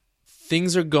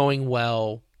 things are going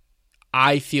well.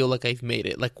 I feel like I've made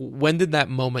it. Like, when did that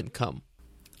moment come?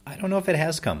 I don't know if it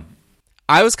has come.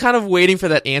 I was kind of waiting for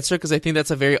that answer because I think that's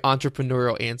a very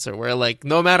entrepreneurial answer where, like,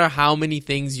 no matter how many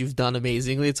things you've done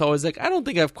amazingly, it's always like, I don't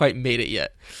think I've quite made it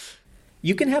yet.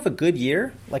 You can have a good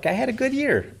year. Like, I had a good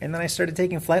year, and then I started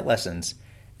taking flight lessons.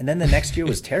 And then the next year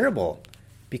was terrible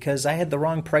because I had the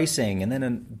wrong pricing. And then a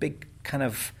big kind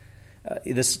of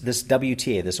this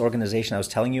WTA, this organization I was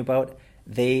telling you about,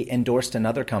 they endorsed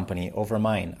another company over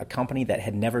mine, a company that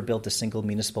had never built a single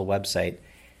municipal website.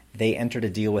 They entered a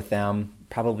deal with them,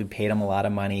 probably paid them a lot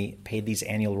of money, paid these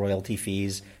annual royalty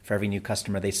fees for every new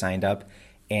customer they signed up,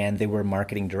 and they were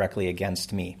marketing directly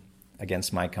against me,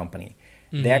 against my company.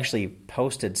 Mm-hmm. They actually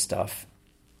posted stuff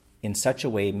in such a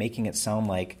way, making it sound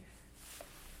like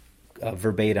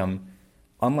verbatim,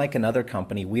 unlike another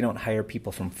company, we don't hire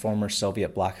people from former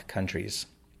Soviet bloc countries.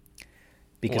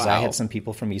 Because I had some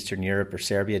people from Eastern Europe or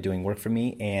Serbia doing work for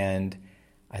me, and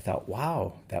I thought,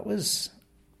 wow, that was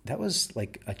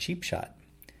like a cheap shot.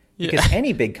 Because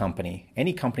any big company,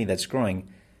 any company that's growing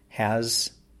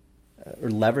has or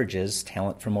leverages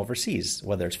talent from overseas,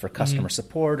 whether it's for customer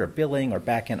support or billing or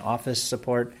back-end office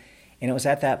support. And it was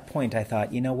at that point I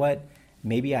thought, you know what,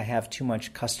 maybe I have too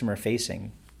much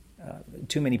customer-facing,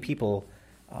 too many people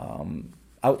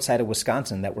outside of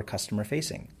Wisconsin that were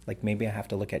customer-facing. Like, maybe I have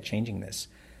to look at changing this.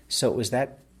 So it was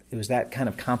that kind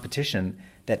of competition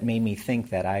that made me think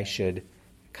that I should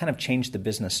kind of change the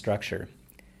business structure.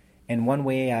 And one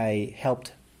way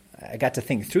I got to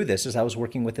think through this is I was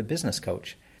working with a business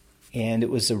coach. And it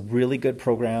was a really good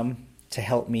program to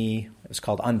help me. It was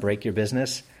called Unbreak Your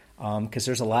Business because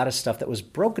there's a lot of stuff that was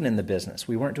broken in the business.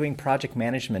 We weren't doing project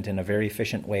management in a very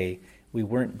efficient way. We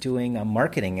weren't doing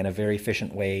marketing in a very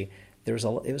efficient way. It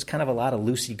was kind of a lot of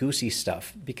loosey-goosey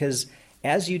stuff because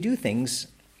as you do things,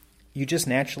 you just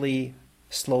naturally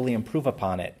slowly improve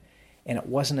upon it. And it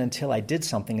wasn't until I did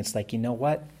something, it's like, you know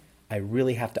what? I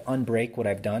really have to unbreak what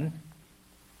I've done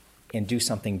and do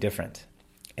something different.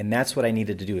 And that's what I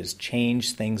needed to do, is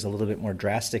change things a little bit more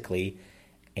drastically.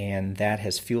 And that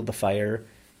has fueled the fire.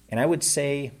 And I would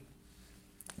say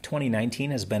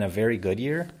 2019 has been a very good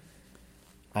year.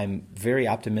 I'm very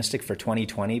optimistic for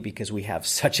 2020 because we have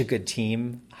such a good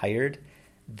team hired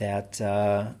that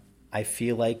I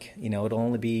feel like, it'll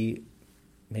only be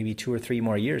maybe 2 or 3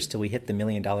 more years till we hit the $1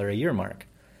 million a year mark.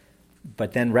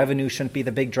 But then revenue shouldn't be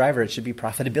the big driver. It should be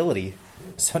profitability.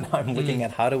 So now I'm looking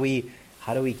at how do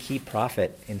we keep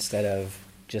profit instead of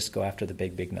just go after the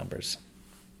big numbers.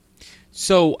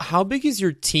 So how big is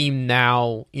your team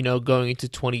now, going into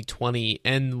 2020,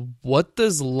 and what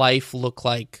does life look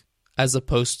like as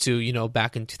opposed to,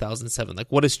 back in 2007?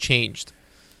 Like, what has changed?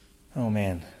 Oh,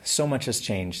 man, so much has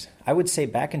changed. I would say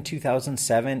back in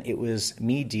 2007, it was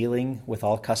me dealing with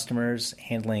all customers,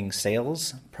 handling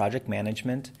sales, project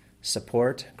management,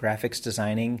 support, graphics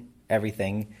designing,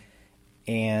 everything,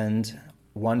 and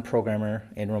one programmer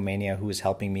in Romania who was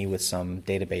helping me with some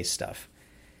database stuff.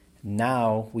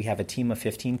 Now we have a team of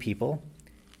 15 people.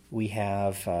 We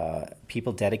have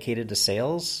people dedicated to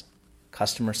sales,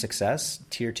 customer success,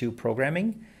 tier 2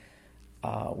 programming.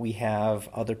 We have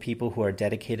other people who are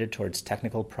dedicated towards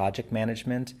technical project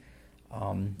management,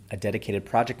 a dedicated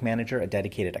project manager, a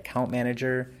dedicated account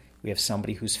manager. We have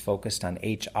somebody who's focused on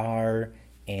HR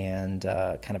and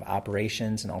kind of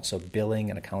operations and also billing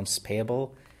and accounts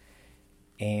payable.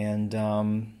 And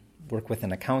work with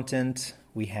an accountant.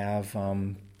 We have,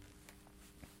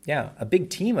 a big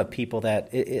team of people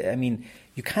that,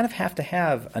 you kind of have to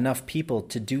have enough people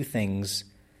to do things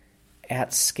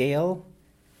at scale,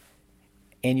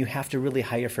 and you have to really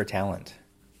hire for talent.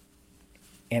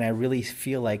 And I really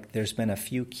feel like there's been a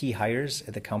few key hires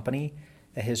at the company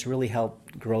that has really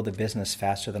helped grow the business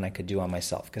faster than I could do on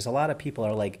myself. Because a lot of people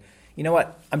are like, you know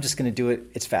what, I'm just going to do it.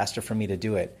 It's faster for me to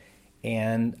do it.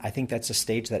 And I think that's a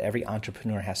stage that every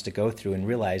entrepreneur has to go through and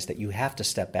realize that you have to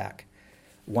step back.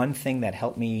 One thing that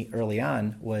helped me early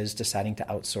on was deciding to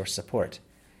outsource support.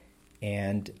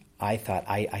 And I thought,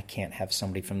 I can't have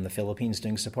somebody from the Philippines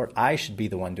doing support. I should be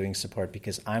the one doing support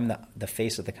because I'm the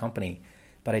face of the company.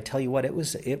 But I tell you what, it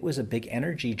was a big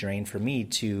energy drain for me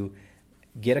to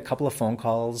get a couple of phone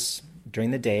calls during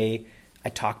the day. I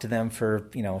talked to them for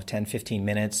 10, 15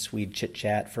 minutes. We'd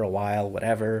chit-chat for a while,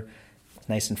 whatever,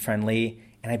 nice and friendly.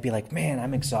 And I'd be like, man,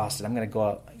 I'm exhausted. I'm going to go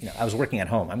out. I was working at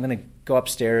home. I'm going to go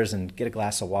upstairs and get a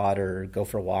glass of water or go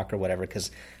for a walk or whatever because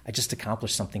I just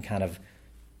accomplished something kind of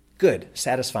good,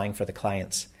 satisfying for the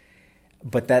clients.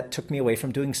 But that took me away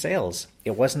from doing sales.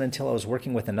 It wasn't until I was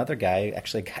working with another guy,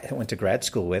 actually a guy I went to grad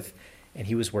school with, and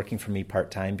he was working for me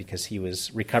part-time because he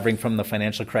was recovering from the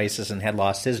financial crisis and had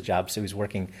lost his job, so he was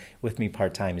working with me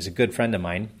part-time. He's a good friend of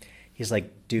mine. He's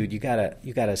like, dude, you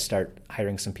gotta start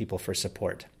hiring some people for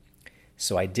support.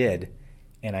 So I did,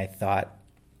 and I thought,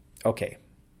 okay,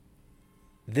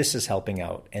 this is helping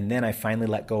out. And then I finally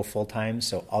let go full-time,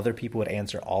 so other people would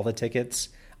answer all the tickets.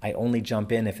 I only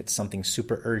jump in if it's something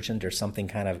super urgent or something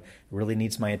kind of really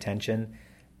needs my attention.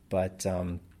 But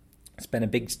it's been a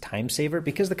big time saver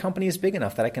because the company is big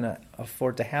enough that I can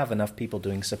afford to have enough people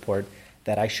doing support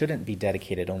that I shouldn't be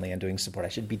dedicated only on doing support. I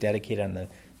should be dedicated on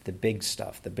the big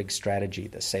stuff, the big strategy,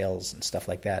 the sales and stuff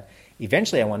like that.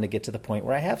 Eventually, I wanted to get to the point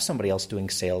where I have somebody else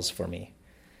doing sales for me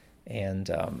and,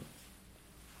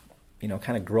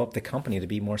 kind of grow up the company to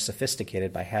be more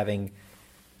sophisticated by having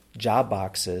job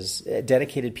boxes,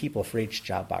 dedicated people for each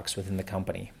job box within the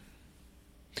company.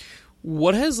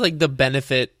 What has the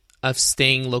benefit of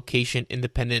staying location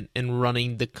independent and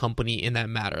running the company in that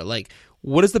matter?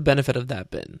 What has the benefit of that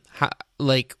been?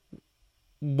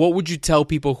 What would you tell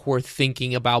people who are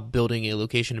thinking about building a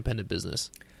location independent business?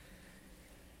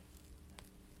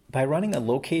 By running a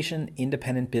location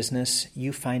independent business,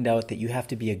 you find out that you have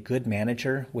to be a good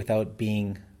manager without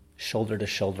being shoulder to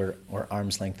shoulder or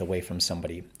arm's length away from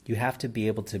somebody. You have to be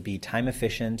able to be time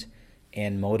efficient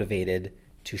and motivated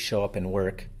to show up and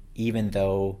work, even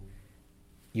though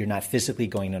you're not physically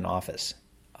going to an office.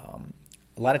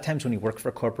 A lot of times when you work for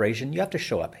a corporation, you have to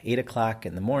show up 8 o'clock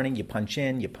in the morning, you punch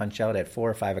in, you punch out at 4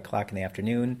 or 5 o'clock in the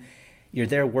afternoon. You're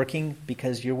there working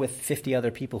because you're with 50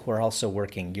 other people who are also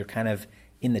working. You're kind of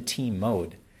in the team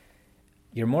mode.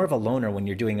 You're more of a loner when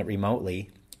you're doing it remotely,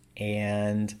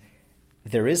 and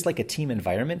there is a team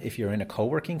environment if you're in a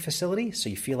co-working facility. So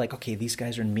you feel like, okay, these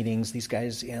guys are in meetings. These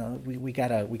guys, we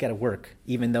gotta work,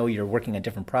 even though you're working on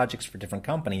different projects for different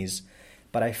companies.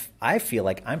 But I feel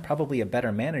like I'm probably a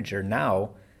better manager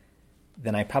now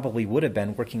than I probably would have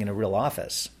been working in a real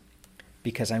office,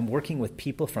 because I'm working with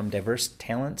people from diverse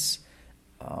talents,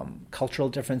 cultural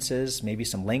differences, maybe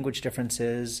some language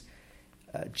differences,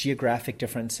 geographic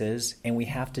differences, and we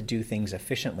have to do things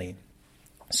efficiently.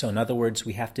 So in other words,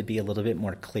 we have to be a little bit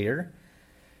more clear.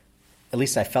 At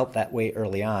least I felt that way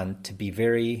early on, to be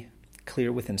very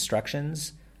clear with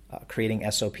instructions, creating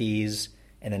SOPs,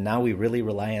 and then now we really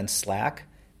rely on Slack.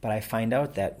 But I find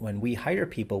out that when we hire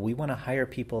people, we want to hire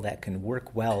people that can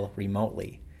work well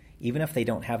remotely. Even if they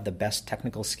don't have the best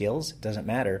technical skills, it doesn't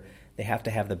matter. They have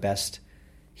to have the best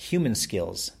human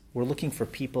skills. We're looking for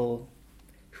people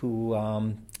who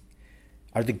are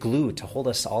the glue to hold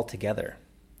us all together.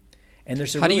 And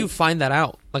there's how do you find that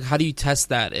out? How do you test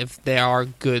that if they are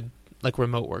good,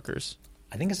 remote workers?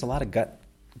 I think it's a lot of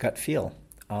gut feel.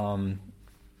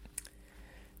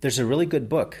 There's a really good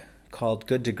book called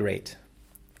Good to Great,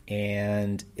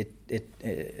 and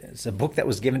it's a book that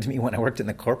was given to me when I worked in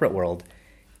the corporate world,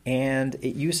 and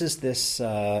it uses this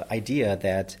idea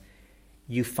that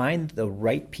you find the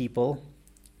right people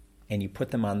and you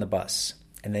put them on the bus,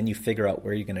 and then you figure out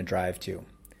where you're going to drive to.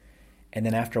 And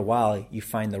then after a while, you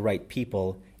find the right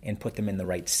people and put them in the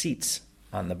right seats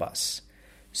on the bus.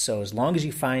 So as long as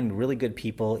you find really good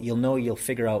people, you'll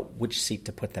figure out which seat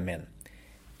to put them in.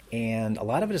 And a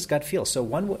lot of it is gut feel. So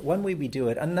one way we do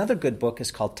it, another good book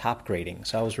is called Top Grading.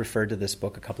 So I was referred to this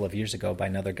book a couple of years ago by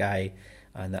another guy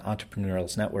on the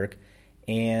Entrepreneurials Network,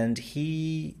 and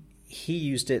he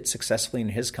used it successfully in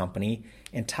his company.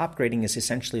 And Top Grading is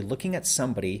essentially looking at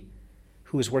somebody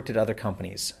who has worked at other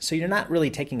companies. So you're not really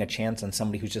taking a chance on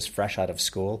somebody who's just fresh out of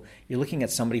school. You're looking at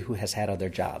somebody who has had other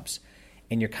jobs.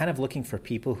 And you're kind of looking for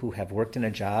people who have worked in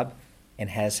a job and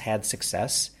has had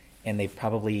success, and they've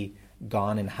probably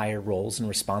gone in higher roles and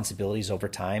responsibilities over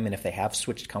time. And if they have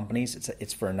switched companies,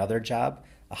 it's for another job,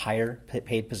 a higher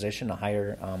paid position, a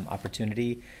higher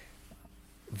opportunity,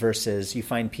 versus you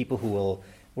find people who will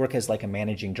work as a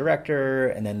managing director,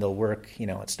 and then they'll work,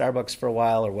 at Starbucks for a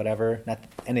while or whatever. Not that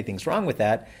anything's wrong with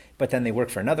that, but then they work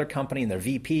for another company and they're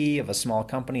VP of a small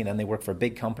company, and then they work for a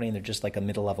big company and they're just a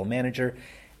middle-level manager.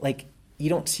 You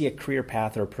don't see a career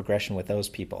path or a progression with those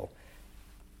people.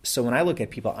 So when I look at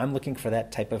people, I'm looking for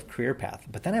that type of career path.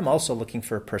 But then I'm also looking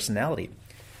for personality.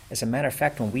 As a matter of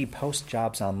fact, when we post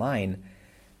jobs online,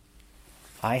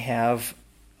 I have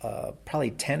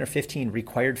probably 10 or 15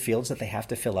 required fields that they have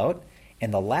to fill out.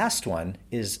 And the last one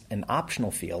is an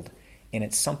optional field. And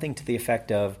it's something to the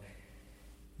effect of,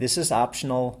 this is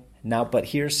optional now, but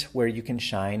here's where you can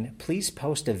shine. Please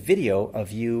post a video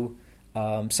of you,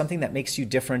 something that makes you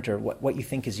different or what you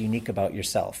think is unique about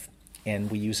yourself.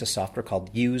 And we use a software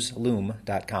called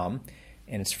useloom.com.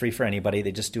 and it's free for anybody.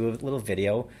 They just do a little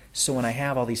video. So when I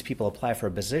have all these people apply for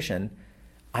a position,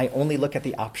 I only look at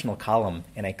the optional column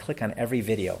and I click on every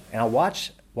video, and I'll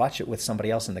watch it with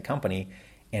somebody else in the company,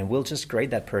 and we'll just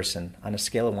grade that person on a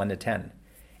scale of 1 to 10.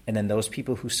 And then those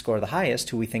people who score the highest,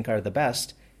 who we think are the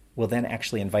best, we'll then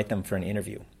actually invite them for an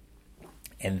interview.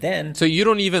 And then... So you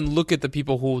don't even look at the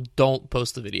people who don't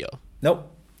post the video?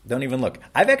 Nope. Don't even look.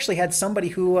 I've actually had somebody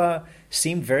who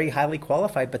seemed very highly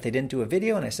qualified, but they didn't do a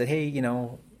video. And I said, hey,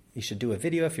 you should do a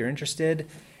video if you're interested.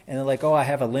 And they're like, oh, I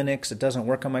have a Linux. It doesn't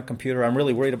work on my computer. I'm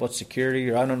really worried about security,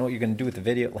 or I don't know what you're going to do with the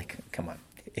video. Like, come on.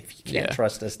 If you can't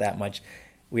trust us that much,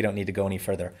 we don't need to go any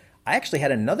further. I actually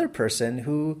had another person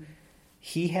who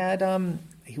he had,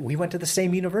 we went to the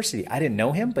same university. I didn't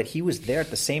know him, but he was there at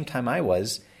the same time I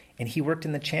was. And he worked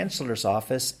in the chancellor's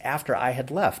office after I had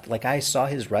left. Like, I saw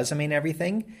his resume and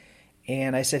everything.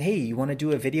 And I said, hey, you want to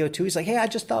do a video too? He's like, hey, I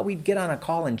just thought we'd get on a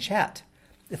call and chat.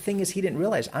 The thing is, he didn't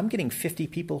realize I'm getting 50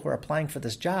 people who are applying for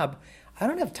this job. I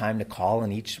don't have time to call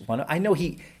in each one. I know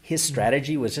his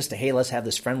strategy was just to, hey, let's have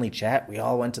this friendly chat. We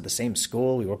all went to the same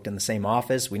school. We worked in the same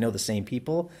office. We know the same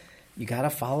people. You got to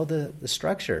follow the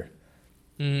structure.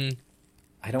 Mm-hmm.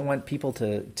 I don't want people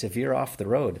to veer off the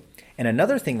road. And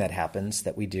another thing that happens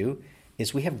that we do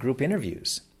is we have group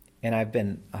interviews. And I've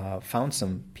been found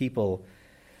some people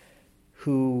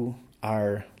who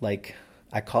are like,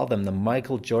 I call them the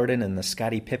Michael Jordan and the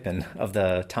Scottie Pippen of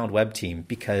the Town Web team,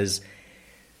 because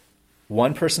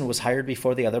one person was hired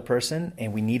before the other person,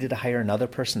 and we needed to hire another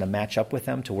person to match up with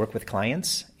them to work with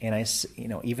clients. And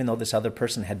even though this other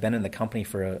person had been in the company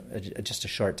for just a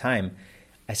short time,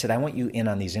 I said, I want you in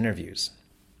on these interviews.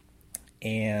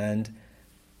 And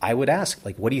I would ask,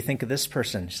 like, what do you think of this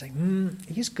person? She's like,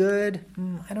 he's good.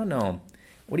 I don't know.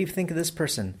 What do you think of this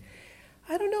person?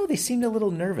 I don't know. They seemed a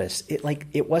little nervous.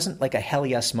 It wasn't like a hell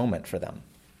yes moment for them.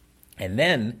 And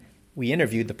then we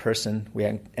interviewed the person we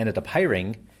ended up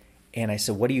hiring, and I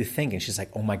said, what do you think? And she's like,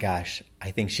 oh my gosh,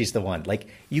 I think she's the one. Like,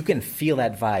 you can feel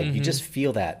that vibe. Mm-hmm. You just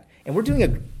feel that. And we're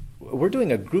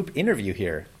doing a group interview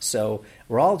here. So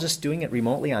we're all just doing it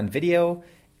remotely on video,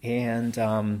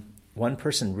 and one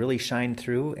person really shined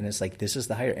through, and it's like, this is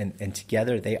the hire. And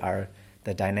together they are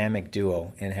the dynamic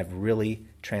duo and have really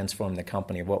transformed the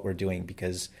company of what we're doing,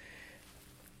 because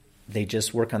they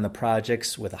just work on the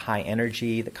projects with a high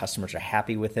energy. The customers are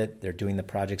happy with it. They're doing the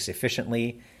projects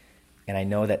efficiently. And I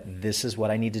know that this is what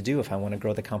I need to do if I want to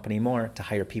grow the company more, to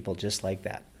hire people just like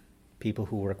that, people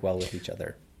who work well with each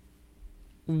other.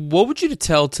 What would you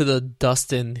tell to the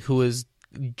Dustin who is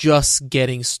just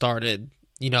getting started,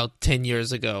 10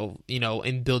 years ago,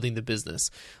 in building the business?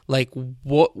 Like,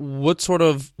 what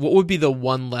would be the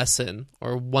one lesson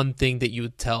or one thing that you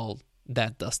would tell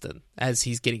that Dustin as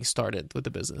he's getting started with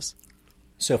the business?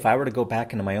 So if I were to go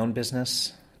back into my own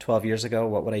business 12 years ago,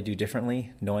 what would I do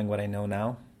differently, knowing what I know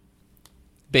now?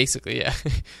 Basically, yeah.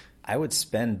 I would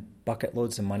spend bucket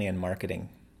loads of money on marketing.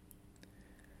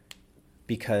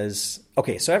 Because,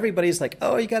 okay, so everybody's like,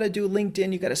 oh, you got to do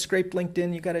LinkedIn, you got to scrape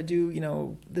LinkedIn, you got to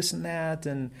do, this and that,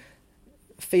 and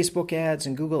Facebook ads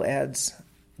and Google ads.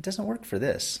 It doesn't work for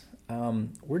this.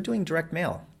 We're doing direct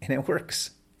mail, and it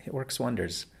works. It works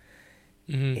wonders.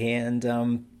 Mm-hmm.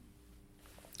 And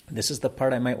this is the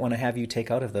part I might want to have you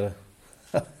take out of the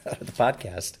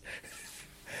podcast.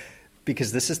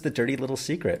 Because this is the dirty little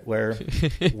secret where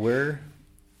we're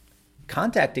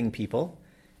contacting people,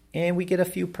 and we get a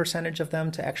few percentage of them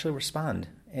to actually respond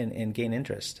and gain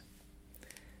interest.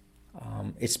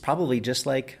 It's probably just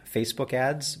like Facebook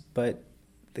ads, but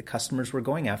the customers we're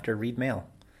going after read mail.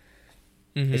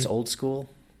 Mm-hmm. It's old school.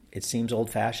 It seems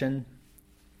old-fashioned.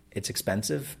 It's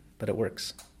expensive, but it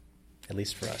works, at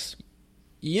least for us.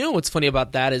 You know what's funny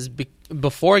about that is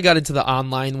before I got into the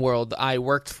online world, I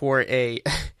worked for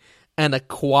an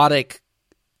aquatic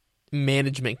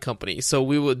management company. So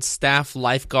we would staff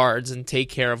lifeguards and take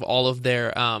care of all of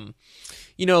their,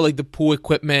 like the pool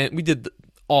equipment. We did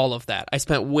all of that. I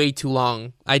spent way too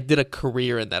long. I did a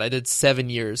career in that. I did 7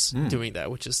 years doing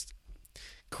that, which is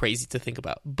crazy to think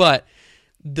about. But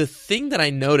the thing that I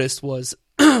noticed was,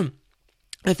 I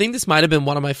think this might have been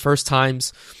one of my first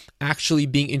times actually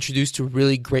being introduced to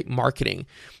really great marketing,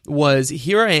 was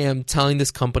here I am telling this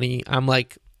company, I'm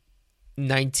like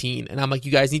 19, and I'm like,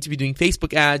 you guys need to be doing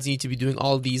Facebook ads, you need to be doing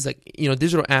all of these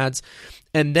digital ads.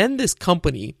 And then this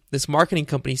marketing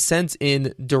company sends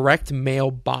in direct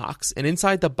mail box, and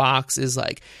inside the box is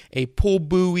like a pool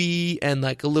buoy and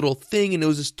like a little thing, and it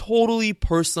was this totally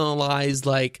personalized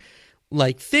like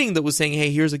thing that was saying, hey,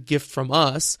 here's a gift from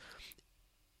us.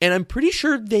 And I'm pretty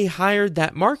sure they hired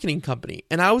that marketing company.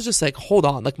 And I was just like, hold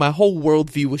on. Like, my whole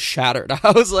worldview was shattered.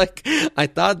 I was like, I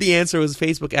thought the answer was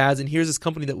Facebook ads. And here's this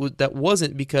company that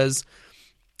wasn't, because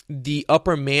the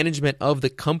upper management of the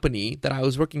company that I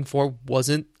was working for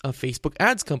wasn't a Facebook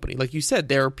ads company. Like you said,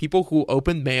 there are people who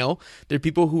opened mail. There are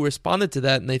people who responded to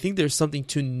that. And I think there's something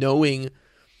to knowing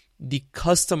the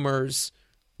customers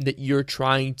that you're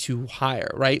trying to hire,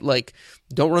 right? Like,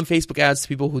 don't run Facebook ads to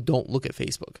people who don't look at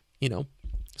Facebook, you know?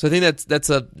 So I think that's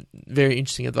a very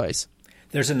interesting advice.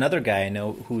 There's another guy I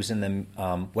know who's in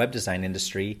the web design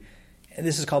industry, and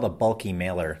this is called a bulky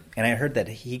mailer. And I heard that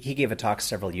he gave a talk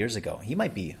several years ago. He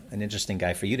might be an interesting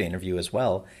guy for you to interview as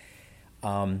well.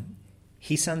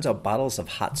 He sends out bottles of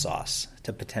hot sauce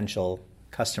to potential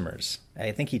customers.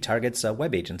 I think he targets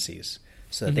web agencies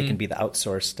so that they can be the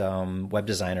outsourced web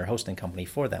designer hosting company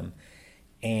for them.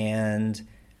 And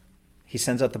he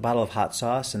sends out the bottle of hot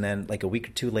sauce, and then like a week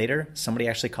or two later, somebody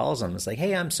actually calls him. It's like,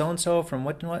 hey, I'm so-and-so from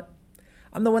what and what.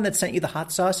 I'm the one that sent you the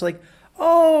hot sauce. Like,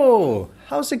 oh,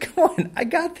 how's it going? I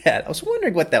got that. I was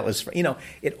wondering what that was for. You know,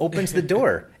 it opens the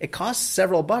door. It costs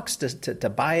several bucks to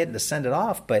buy it and to send it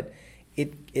off, but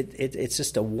it's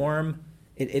just a warm,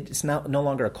 it's no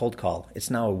longer a cold call. It's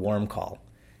now a warm call.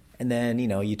 And then, you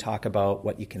know, you talk about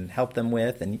what you can help them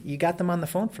with, and you got them on the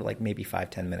phone for like maybe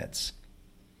 5-10 minutes.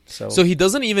 So he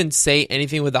doesn't even say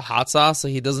anything with the hot sauce. So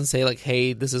he doesn't say like,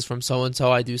 hey, this is from so-and-so,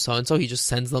 I do so-and-so. He just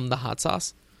sends them the hot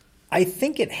sauce. I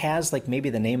think it has like maybe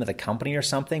the name of the company or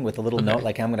something with a little note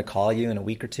like, I'm going to call you in a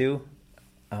week or two.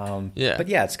 Yeah. But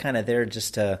yeah, it's kind of there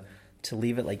just to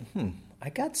leave it like, I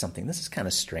got something. This is kind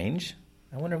of strange.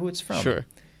 I wonder who it's from. Sure.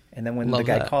 And then when the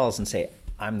guy calls and say,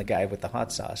 I'm the guy with the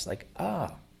hot sauce, like,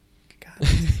 God,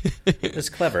 that's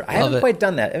clever. I haven't quite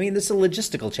done that. I mean, this is a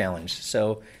logistical challenge.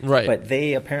 So, right. But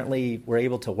they apparently were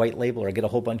able to white label or get a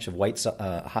whole bunch of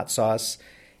hot sauce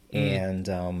and,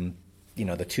 you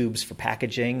know, the tubes for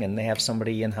packaging, and they have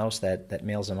somebody in-house that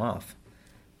mails them off.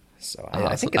 So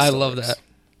I think I love that.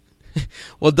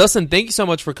 Well, Dustin, thank you so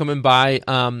much for coming by.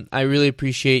 I really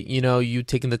appreciate, you know, you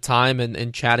taking the time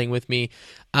and chatting with me.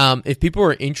 If people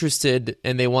are interested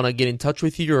and they want to get in touch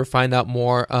with you or find out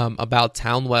more about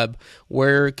TownWeb,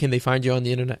 where can they find you on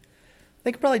the internet?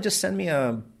 They could probably just send me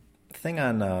a thing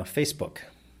on Facebook.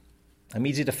 I'm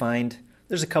easy to find.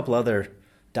 There's a couple other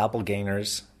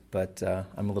doppelgangers, but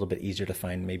I'm a little bit easier to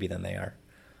find maybe than they are.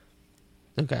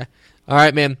 Okay. All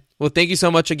right, man. Well, thank you so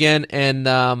much again, and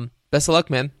best of luck,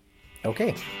 man.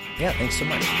 Okay. Yeah, thanks so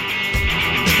much.